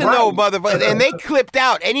 there wasn't no right. motherfucker. And they clipped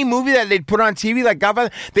out any movie that they'd put on TV, like Godfather,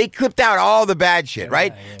 they clipped out all the bad shit,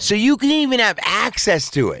 right? So you can even have access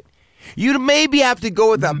to it. You'd maybe have to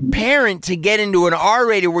go with a parent to get into an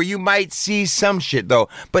R-rated where you might see some shit, though.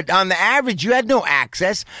 But on the average, you had no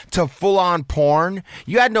access to full-on porn.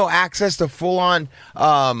 You had no access to full-on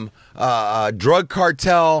drug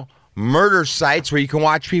cartel murder sites where you can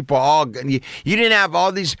watch people all. You didn't have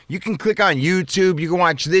all these. You can click on YouTube. You can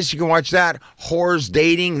watch this. You can watch that. Whores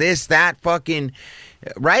dating this, that, fucking.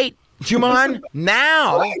 Right, Juman?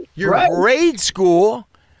 Now, your grade school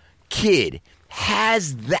kid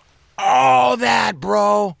has that. All that,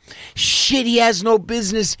 bro. Shit, he has no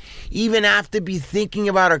business even have to be thinking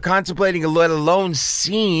about or contemplating, let alone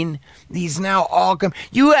seeing. He's now all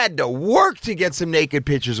You had to work to get some naked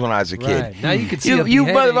pictures when I was a kid. Right. Now you can see you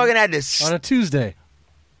motherfucking had to on a Tuesday.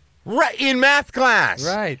 Right in math class.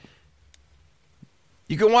 Right.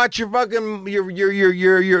 You can watch your fucking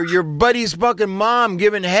your buddy's fucking mom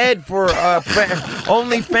giving head for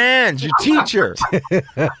OnlyFans, your teacher.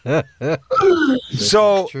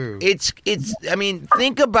 So it's I mean,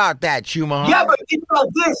 think about that, Schumacher. Yeah, but think about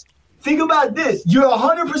this. Think about this. You're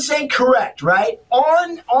 100% correct, right?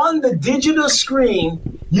 On the digital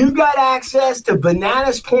screen, you've got access to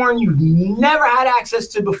bananas porn you've never had access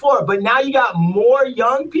to before. But now you got more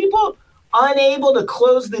young people unable to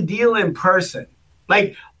close the deal in person.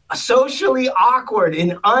 Like socially awkward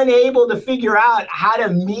and unable to figure out how to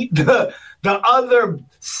meet the other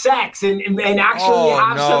sex and actually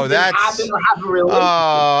have something happen or have a relationship.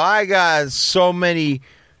 Oh, I got so many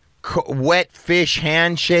wet fish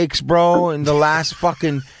handshakes, bro, in the last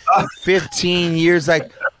fucking 15 years.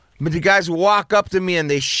 Like, but the guys walk up to me and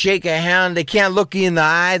they shake a hand. They can't look you in the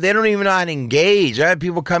eye. They don't even know how to engage. I had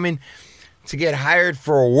people come in to get hired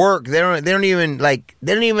for work. They don't even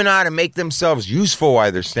know how to make themselves useful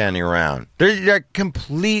while they're standing around. They're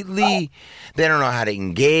completely. They don't know how to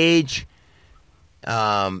engage.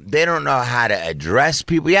 They don't know how to address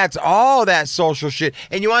people. Yeah, it's all that social shit.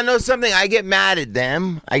 And you want to know something? I get mad at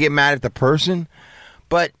them. I get mad at the person.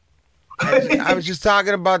 But I was just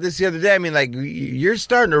talking about this the other day. I mean, like, you're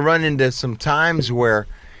starting to run into some times where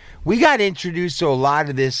we got introduced to a lot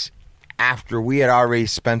of this after we had already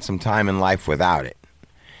spent some time in life without it.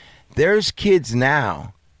 There's kids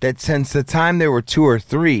now that since the time they were 2 or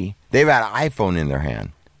 3, they've had an iPhone in their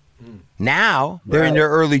hand. Now they're in their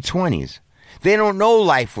early 20s. They don't know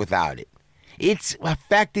life without it. It's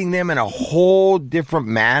affecting them in a whole different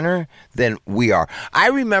manner than we are. I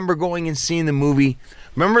remember going and seeing the movie.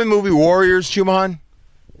 Remember the movie Warriors, Chuman?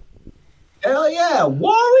 Hell yeah,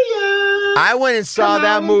 Warriors! I went and saw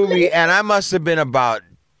that movie, and I must have been about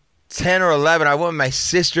 10 or 11. I went with my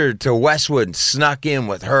sister to Westwood and snuck in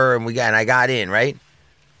with her, and I got in, right?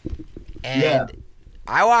 And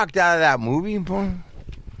I walked out of that movie, I think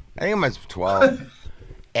I was 12,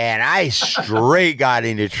 and I straight got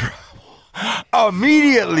into trouble.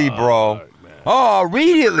 Immediately, bro. Oh,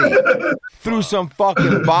 immediately. Threw some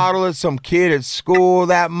fucking bottle at some kid at school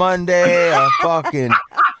that Monday. I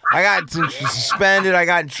got suspended. I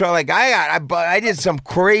got in trouble. Like, I did some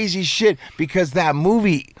crazy shit because that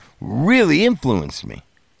movie really influenced me.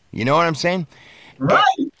 You know what I'm saying? Right.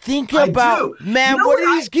 Think about, man, what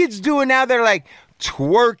are these kids doing now? They're like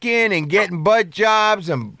twerking and getting butt jobs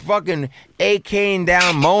and fucking AKing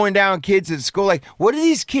down, mowing down kids at school. Like, what are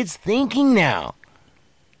these kids thinking now?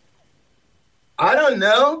 I don't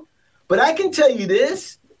know, but I can tell you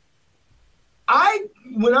this.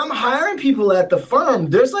 When I'm hiring people at the firm,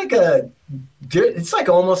 it's like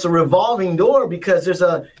almost a revolving door because there's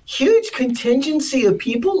a huge contingency of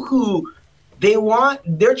people who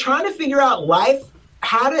they're trying to figure out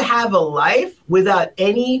how to have a life without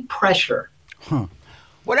any pressure. Huh.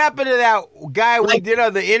 What happened to that guy we did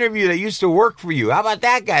on the interview that used to work for you? How about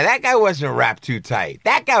that guy? That guy wasn't wrapped too tight.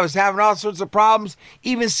 That guy was having all sorts of problems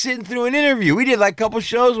even sitting through an interview. We did like a couple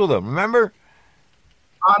shows with him, remember?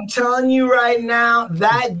 I'm telling you right now,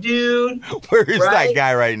 that dude. Where is that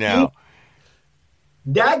guy right now?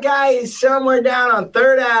 That guy is somewhere down on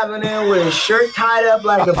 3rd Avenue with his shirt tied up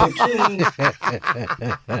like a bikini.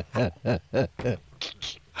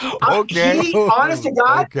 Okay. Honest to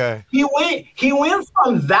God, okay. He went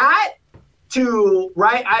from that to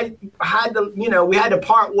I had to, we had to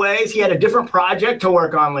part ways. He had a different project to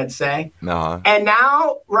work on, let's say. And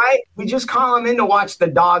now, we just call him in to watch the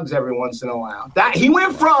dogs every once in a while. That he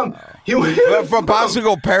went from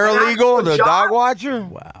possible paralegal to dog watcher.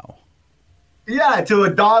 Wow. Yeah, to a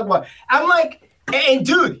dog watcher. I'm like, and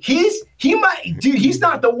dude, he's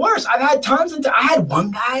not the worst. I've had tons of. I had one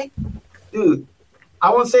guy, dude. I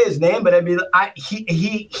won't say his name, but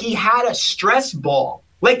he had a stress ball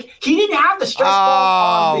Like, he didn't have the stress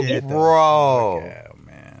ball on the bro. Yeah,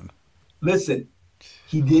 man. Listen,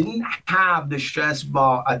 he didn't have the stress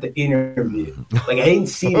ball at the interview. Like, I didn't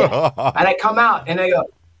see that. And I come out and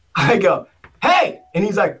I go, hey! And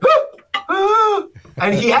he's like,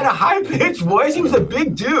 and he had a high-pitched voice. He was a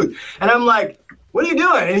big dude. And I'm like, what are you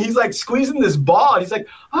doing? And he's like squeezing this ball. And he's like,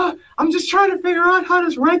 I'm just trying to figure out how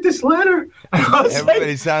to write this letter. And I was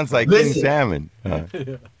Everybody sounds like King Salmon.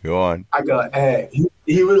 Go on. I go, hey.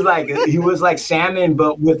 He was like Salmon,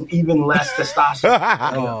 but with even less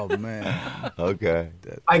testosterone. Oh, man. Okay.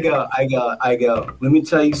 I go, let me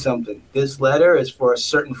tell you something. This letter is for a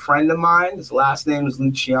certain friend of mine. His last name is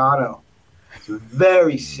Luciano. He's a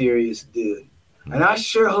very serious dude. And I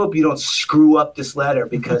sure hope you don't screw up this letter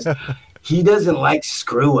because he doesn't like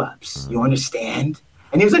screw-ups. You understand?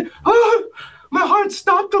 And he was like, my heart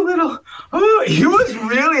stopped a little. He was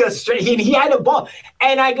really he had a ball.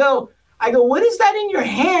 And I go, what is that in your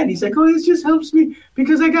hand? He's like, this just helps me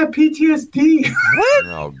because I got PTSD. What?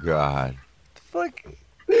 Oh, God. Fuck.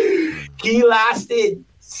 He lasted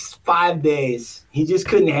 5 days. He just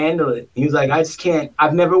couldn't handle it. He was like, I just can't.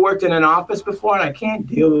 I've never worked in an office before, and I can't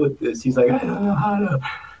deal with this. He's like, I don't know how to.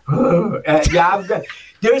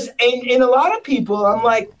 There's and a lot of people, I'm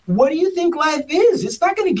like, what do you think life is? It's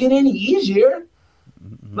not going to get any easier.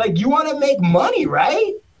 Like, you want to make money,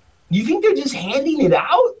 right? You think they're just handing it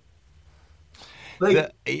out?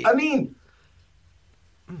 Like, I mean,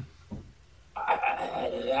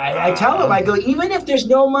 I tell him, I go, even if there's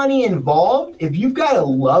no money involved, if you've got a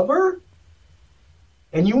lover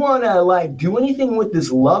and you want to, like, do anything with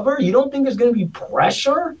this lover, you don't think there's going to be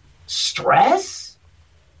pressure, stress?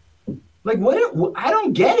 Like, what? I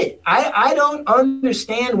don't get it. I don't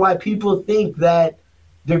understand why people think that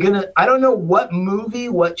they're going to, I don't know what movie,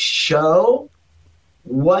 what show,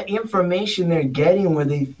 what information they're getting where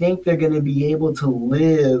they think they're going to be able to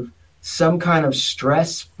live some kind of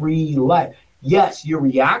stress-free life. Yes, your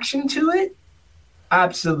reaction to it,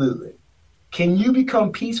 absolutely. Can you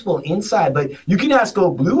become peaceful inside? But you can ask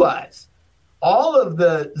old Blue Eyes. All of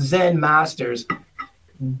the Zen masters,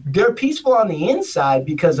 they're peaceful on the inside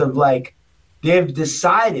because of, like, they've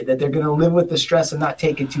decided that they're going to live with the stress and not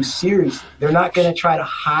take it too seriously. They're not going to try to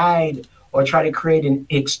hide or try to create an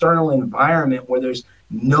external environment where there's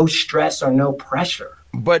no stress or no pressure.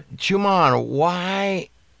 But, Chuman, why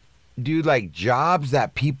do, like, jobs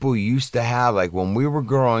that people used to have, like, when we were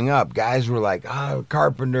growing up, guys were like,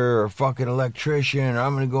 carpenter or fucking electrician, or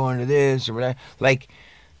I'm going to go into this or whatever. Like,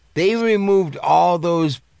 they removed all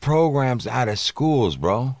those programs out of schools,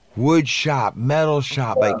 bro. Wood shop, metal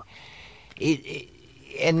shop, like,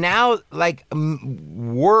 and now, like,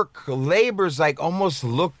 work, labor's, like, almost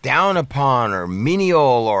looked down upon or menial,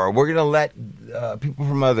 or we're going to let people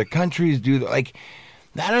from other countries do, like,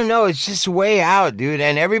 I don't know. It's just way out, dude.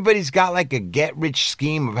 And everybody's got, like, a get-rich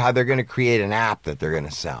scheme of how they're going to create an app that they're going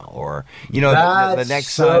to sell. Or, you know, the next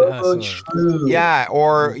so true. Yeah,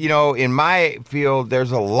 or, you know, in my field,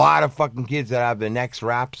 there's a lot of fucking kids that have the next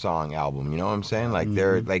rap song album. You know what I'm saying? Like,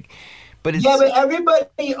 they're, like... But it's, yeah, but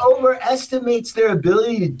everybody overestimates their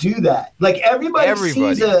ability to do that. Like, everybody.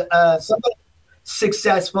 sees somebody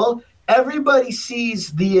successful. Everybody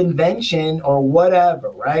sees the invention or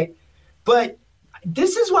whatever, right? But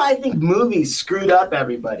this is why I think movies screwed up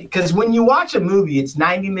everybody. Because when you watch a movie, it's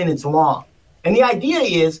 90 minutes long. And the idea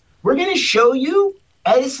is, we're going to show you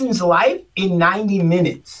Edison's life in 90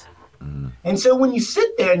 minutes. And so when you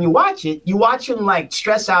sit there and you watch him, like,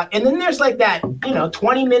 stress out. And then there's, like, that,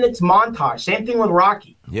 20 minutes montage. Same thing with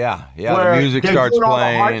Rocky. Yeah. The music starts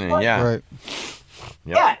playing. And yeah. Right.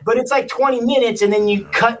 Yep. Yeah, but it's like 20 minutes and then you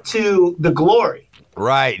cut to the glory.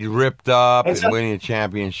 Right. Ripped up and so, winning a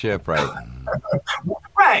championship. Right.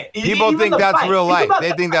 Right. People think that's real life.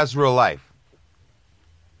 They think that's real life.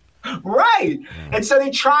 Right. And so they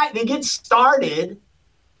get started,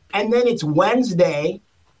 and then it's Wednesday,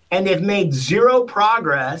 and they've made zero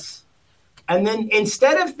progress. And then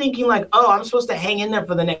instead of thinking like, I'm supposed to hang in there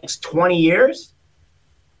for the next 20 years,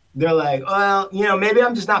 they're like, well, maybe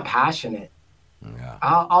I'm just not passionate. Yeah.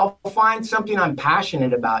 I'll find something I'm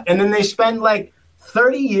passionate about. And then they spend like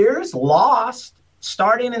 30 years lost,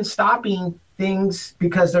 starting and stopping things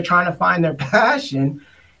because they're trying to find their passion.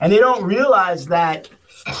 And they don't realize that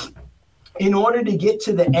in order to get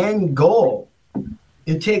to the end goal,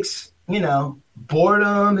 it takes,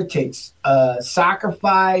 boredom, it takes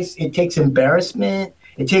sacrifice, it takes embarrassment,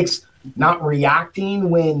 it takes not reacting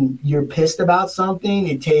when you're pissed about something,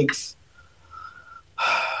 it takes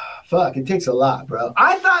it takes a lot, bro.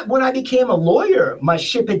 I thought when I became a lawyer, my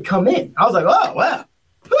ship had come in. I was like, oh, wow.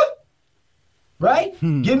 Right?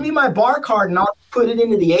 Give me my bar card and I'll put it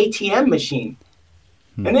into the ATM machine.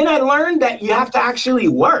 And then I learned that you have to actually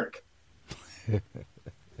work.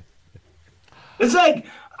 It's like,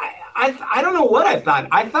 I don't know what I thought.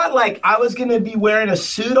 I thought like I was going to be wearing a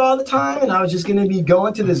suit all the time and I was just going to be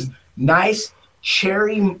going to this nice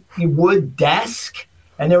cherry wood desk.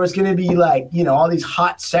 And there was going to be like, you know, all these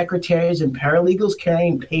hot secretaries and paralegals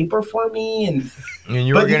carrying paper for me. And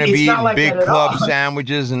you were going to be eating like big club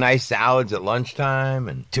sandwiches and nice salads at lunchtime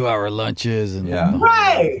and 2-hour lunches. And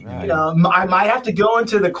Right. You know, I might have to go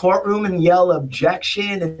into the courtroom and yell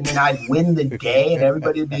objection and then I'd win the day and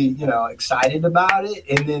everybody would be, you know, excited about it.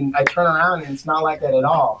 And then I turn around and it's not like that at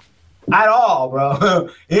all. At all, bro.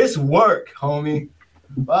 It's work, homie.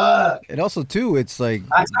 Fuck. And also too, it's like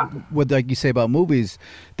what like you say about movies,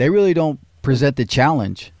 they really don't present the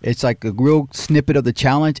challenge. It's like a real snippet of the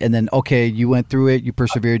challenge, and then okay, you went through it, you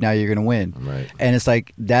persevered, now you're gonna win. Right. And it's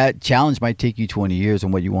like that challenge might take you 20 years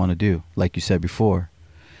on what you want to do, like you said before.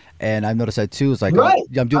 And I've noticed that too. It's like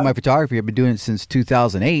I'm doing my photography. I've been doing it since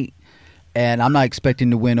 2008. And I'm not expecting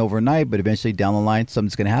to win overnight, but eventually down the line,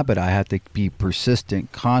 something's going to happen. I have to be persistent,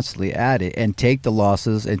 constantly at it, and take the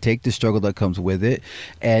losses and take the struggle that comes with it.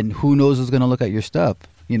 And who knows who's going to look at your stuff?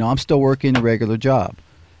 You know, I'm still working a regular job,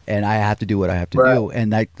 and I have to do what I have to do.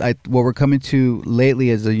 And what we're coming to lately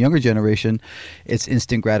as a younger generation, it's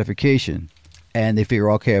instant gratification. And they figure,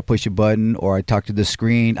 okay, I push a button or I talk to the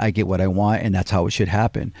screen, I get what I want, and that's how it should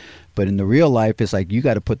happen. But in the real life, it's like you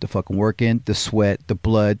got to put the fucking work in, the sweat, the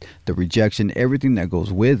blood, the rejection, everything that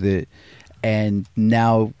goes with it. And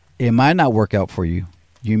now it might not work out for you.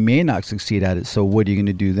 You may not succeed at it. So what are you going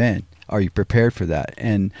to do then? Are you prepared for that?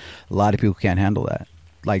 And a lot of people can't handle that.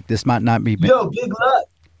 Like this might not be. Yo, Big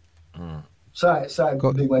Luck. Sorry,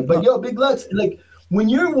 Big Luck. But yo, Big Luck's like when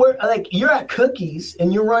you're at Cookies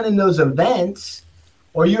and you're running those events,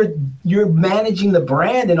 or you're managing the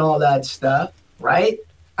brand and all that stuff, right?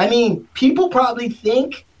 I mean, people probably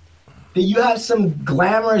think that you have some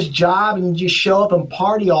glamorous job and you just show up and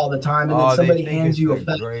party all the time, and then somebody hands you a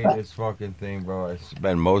the greatest fucking thing, bro. I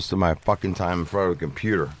spend most of my fucking time in front of a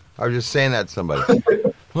computer. I was just saying that to somebody.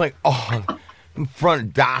 I'm like, in front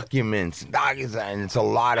of documents, and it's a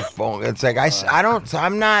lot of phone. It's like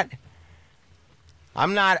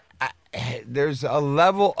I'm not. There's a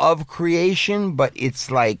level of creation, but it's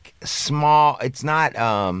like small. It's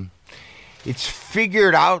not. It's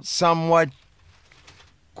figured out somewhat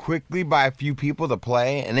quickly by a few people to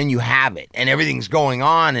play, and then you have it, and everything's going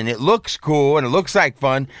on, and it looks cool, and it looks like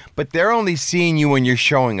fun, but they're only seeing you when you're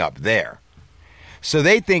showing up there. So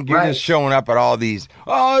they think you're just showing up at all these,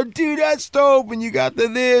 oh, dude, that's dope, and you got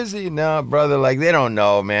this. You know, brother, like, they don't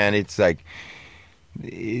know, man. It's like,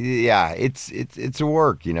 yeah, it's a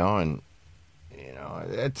work, you know, and, you know,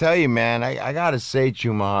 I tell you, man, I got to say,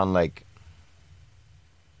 Chuman, like,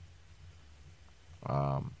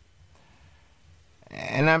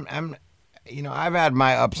 and I'm, you know, I've had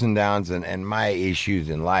my ups and downs and my issues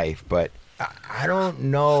in life, but I don't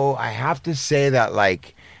know. I have to say that,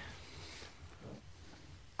 like,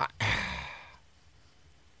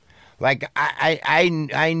 I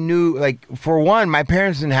knew, like, for one, my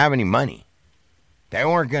parents didn't have any money. They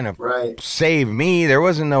weren't gonna save me. There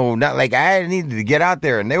wasn't not like I needed to get out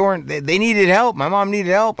there, and they needed help. My mom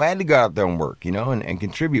needed help. I had to go out there and work, you know, and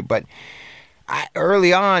contribute. But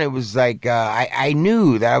early on, it was like I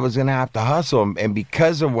knew that I was gonna have to hustle, and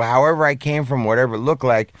because of however I came from, whatever it looked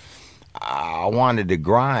like, I wanted to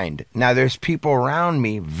grind. Now, there's people around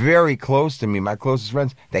me, very close to me, my closest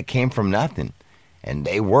friends, that came from nothing, and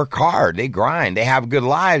they work hard, they grind, they have good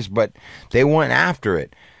lives, but they went after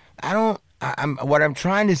it. What I'm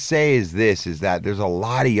trying to say is this, is that there's a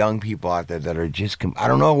lot of young people out there that are just, I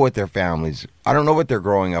don't know what their families, I don't know what their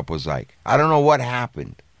growing up was like. I don't know what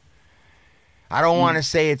happened. I don't want to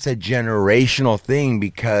say it's a generational thing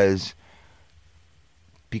because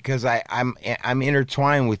I'm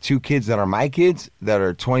intertwined with two kids that are my kids that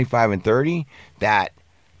are 25 and 30 that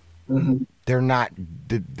they're not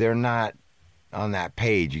on that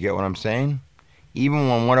page. You get what I'm saying? Even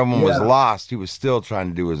when one of them was lost, he was still trying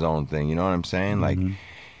to do his own thing. You know what I'm saying? Like,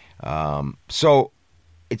 so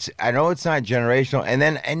I know it's not generational. And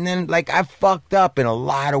then like, I fucked up in a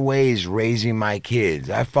lot of ways raising my kids.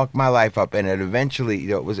 I fucked my life up, and it eventually, you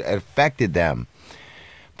know, it affected them.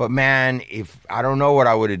 But man, I don't know what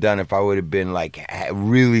I would have done if I would have been like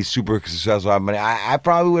really super successful. I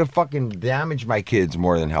probably would have fucking damaged my kids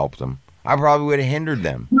more than helped them. I probably would have hindered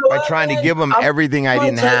them by trying to give them everything I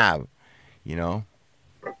didn't have. You know,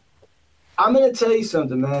 I'm gonna tell you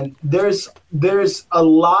something, man. There's a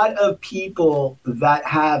lot of people that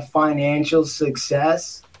have financial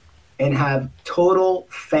success and have total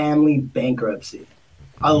family bankruptcy.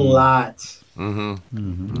 A lot.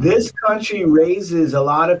 This country raises a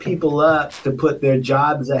lot of people up to put their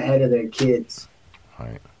jobs ahead of their kids.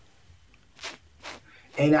 Right.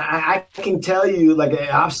 And I can tell you, like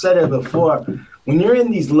I've said it before, when you're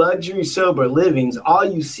in these luxury sober livings, all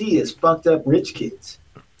you see is fucked up rich kids.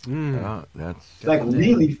 Yeah, that's Like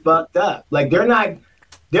really fucked up. Like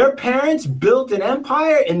their parents built an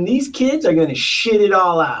empire, and these kids are gonna shit it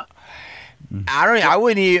all out. I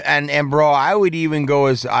wouldn't even, and bro, I would even go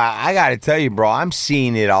as, I got to tell you, bro, I'm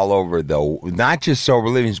seeing it all over, though, not just sober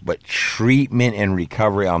livings, but treatment and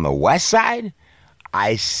recovery on the West Side.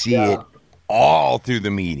 I see it all through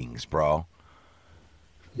the meetings, bro.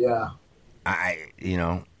 Yeah.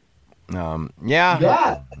 Yeah.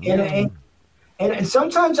 And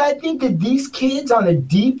sometimes I think that these kids on a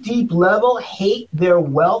deep, deep level hate their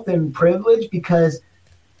wealth and privilege because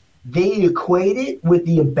they equate it with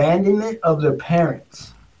the abandonment of their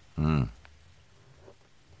parents. And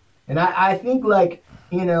I think, like,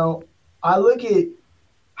 you know, I look at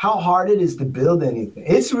how hard it is to build anything.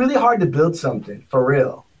 It's really hard to build something, for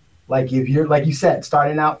real. Like, if you're, like you said,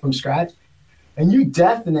 starting out from scratch. And you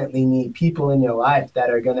definitely need people in your life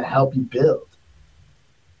that are going to help you build.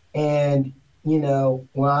 And, you know,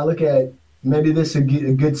 when I look at, maybe this is a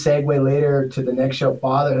good segue later to the next show,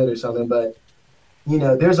 Fatherhood or something, but you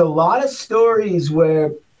know, there's a lot of stories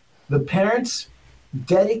where the parents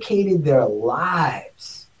dedicated their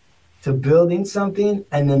lives to building something,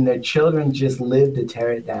 and then their children just lived to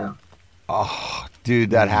tear it down. Oh,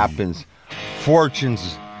 dude, that happens.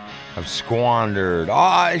 Fortunes have squandered.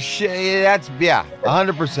 Oh, shit, that's,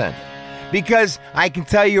 100%. Because I can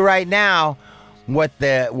tell you right now, what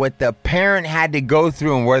the parent had to go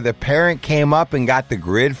through and where the parent came up and got the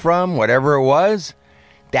grid from, whatever it was,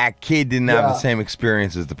 that kid didn't have the same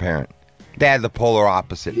experience as the parent. They had the polar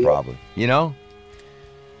opposite, probably. You know?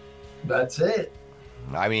 That's it.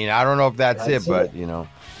 I mean, I don't know if that's it, but you know.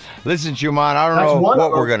 Listen, Chuman, I don't know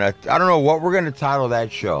what we're gonna title that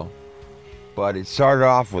show, but it started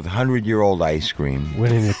off with 100-year-old ice cream.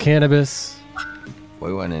 Went into cannabis.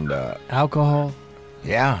 We went into alcohol.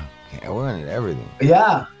 Yeah, we went into everything.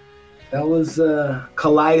 Yeah, that was a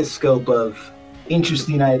kaleidoscope of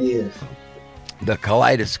interesting ideas. The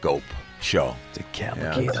Kaleidoscope Show.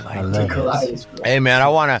 Hey, man, I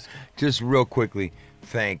want to just real quickly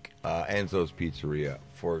thank Enzo's Pizzeria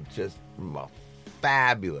for just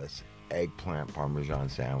fabulous eggplant parmesan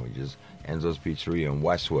sandwiches. Enzo's Pizzeria in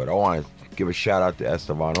Westwood. I want to give a shout out to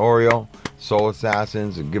Esteban Oriol, Soul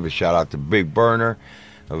Assassins, and give a shout out to Big Burner,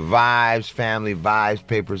 Vibes, Family Vibes,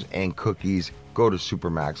 Papers, and Cookies. Go to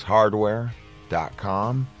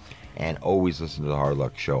supermaxhardware.com. And always listen to the Hard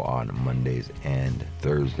Luck Show on Mondays and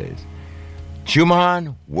Thursdays.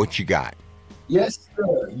 Chuman, what you got? Yes,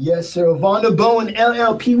 sir. Yes, sir. Vonda Bowen,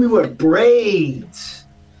 LLP, we were braids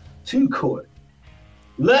to court.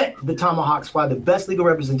 Let the Tomahawks fly, the best legal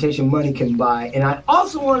representation money can buy. And I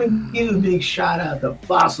also want to give a big shout out to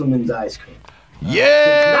Fosselman's Ice Cream.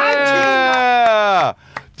 Yeah!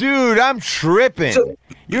 Dude, I'm tripping.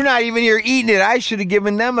 You're not even here eating it. I should have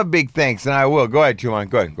given them a big thanks, and I will. Go ahead, Chuman.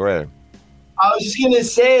 Go ahead. I was just going to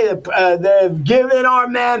say that they've given our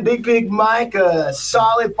man, Big Mike, a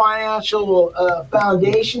solid financial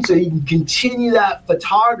foundation so he can continue that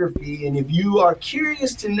photography. And if you are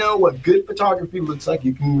curious to know what good photography looks like,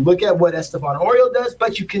 you can look at what Esteban Oriol does,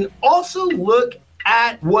 but you can also look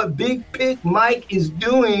at what Big Mike is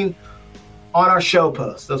doing on our show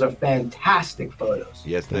posts. Those are fantastic photos.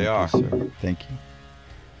 Yes, they are. Sir. Thank you.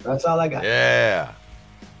 That's all I got. Yeah.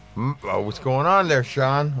 What's going on there,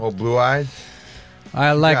 Sean? Oh, Blue Eyes.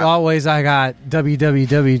 Always, I got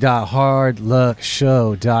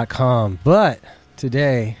www.hardluckshow.com. But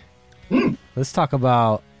today, let's talk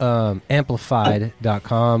about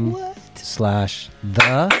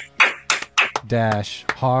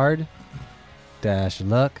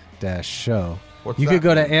amplified.com/the-hard-luck-show. You could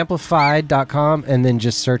go to amplified.com and then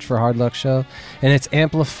just search for Hard Luck Show. And it's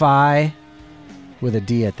Amplify with a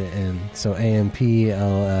D at the end. So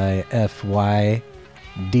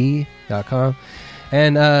amplifyd.com.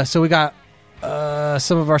 And so we got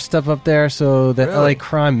some of our stuff up there. So the LA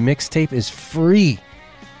Crime mixtape is free.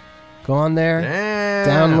 Go on there.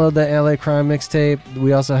 Damn. Download the LA Crime mixtape.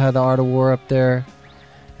 We also have the Art of War up there.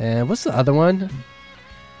 And what's the other one?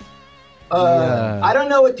 I don't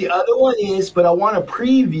know what the other one is, but I want to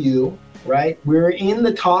preview, right? We're in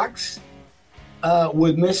the talks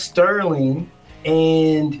with Miss Sterling,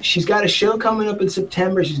 and she's got a show coming up in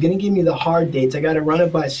September. She's going to give me the hard dates. I got to run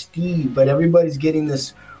it by Steve, but everybody's getting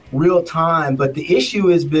this real time. But the issue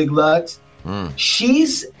is, Big Lux,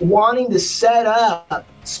 she's wanting to set up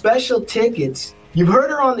special tickets. You've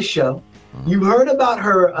heard her on the show. You've heard about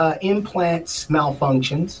her implants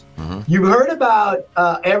malfunctions. You've heard about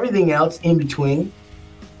everything else in between.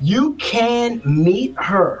 You can meet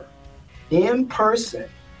her in person,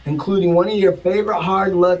 including one of your favorite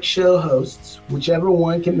Hard Luck Show hosts, whichever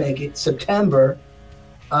one can make it, September.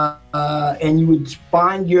 And you would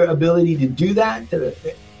find your ability to do that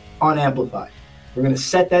on Amplified. We're going to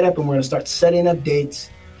set that up, and we're going to start setting up dates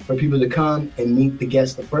for people to come and meet the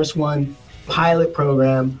guests. The first one, pilot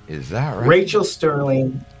program. Is that right? Rachel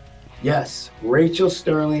Sterling. Yes, Rachel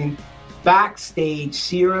Sterling. Backstage,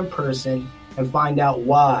 see her in person and find out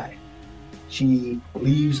why she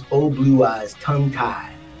leaves Old Blue Eyes tongue-tied.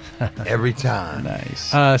 Every time.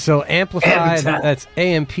 Nice. So Amplified, Every time. that's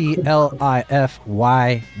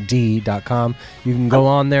AMPLIFYD.com. You can go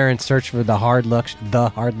on there and search for the Hard Luck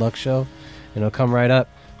Show, and it'll come right up.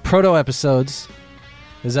 Proto Episodes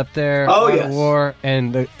is up there. Oh, Art of yes. War,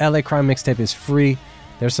 and the LA Crime Mixtape is free.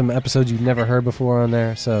 There's some episodes you've never heard before on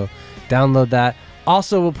there, so download that.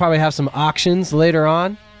 Also, we'll probably have some auctions later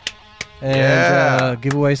on, and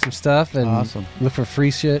give away some stuff, and Awesome. look for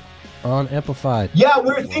free shit on Amplified. Yeah,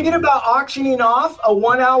 we're thinking about auctioning off a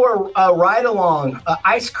 1-hour ride-along,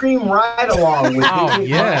 ice cream ride-along. With Oh, Big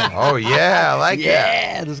yeah. Mike. Oh, yeah. I like that.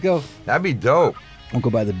 Yeah, let's go. That'd be dope. We'll go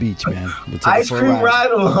by the beach, man. We'll take it Ice for a cream ride.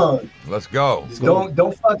 ride-along. Let's go. Don't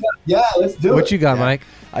fuck up. Yeah, let's do it. What you got, Mike?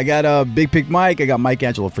 I got Big Pick Mike. I got Mike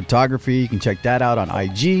Angelo Photography. You can check that out on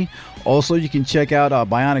IG. Also, you can check out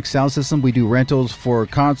Bionic Sound System. We do rentals for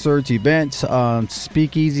concerts, events,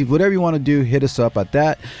 speakeasy, whatever you want to do. Hit us up at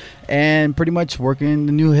that. And pretty much working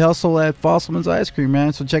the new hustle at Fosselman's Ice Cream,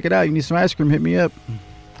 man. So check it out. You need some ice cream? Hit me up.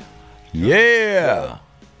 Yeah.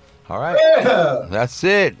 All right. Yeah. That's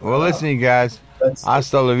it. Well, listen, you guys. That's-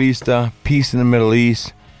 Hasta la vista. Peace in the Middle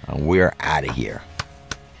East. And we're out of here.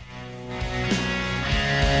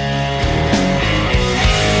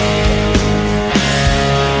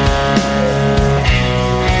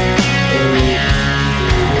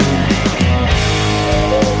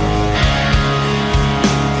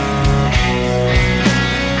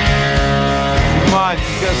 Come on,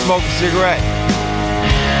 you gotta smoke a cigarette.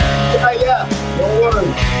 Yeah. Don't worry.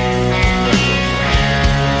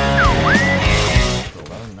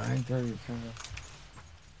 9:30.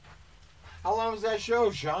 How long was that show,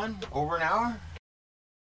 Sean? Over an hour?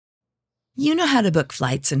 You know how to book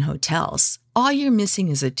flights and hotels. All you're missing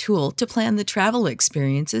is a tool to plan the travel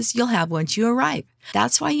experiences you'll have once you arrive.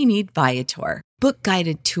 That's why you need Viator. Book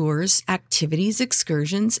guided tours, activities,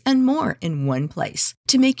 excursions, and more in one place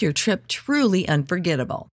to make your trip truly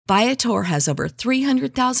unforgettable. Viator has over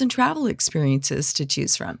 300,000 travel experiences to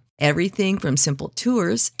choose from. Everything from simple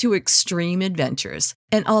tours to extreme adventures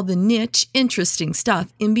and all the niche, interesting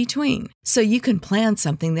stuff in between. So you can plan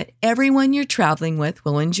something that everyone you're traveling with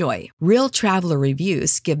will enjoy. Real traveler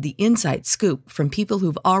reviews give the inside scoop from people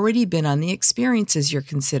who've already been on the experiences you're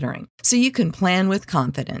considering. So you can plan with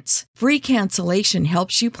confidence. Free cancellation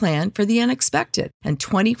helps you plan for the unexpected. And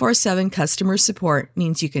 24/7 customer support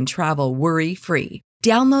means you can travel worry-free.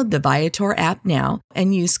 Download the Viator app now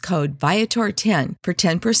and use code Viator10 for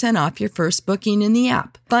 10% off your first booking in the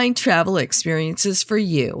app. Find travel experiences for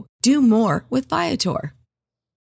you. Do more with Viator.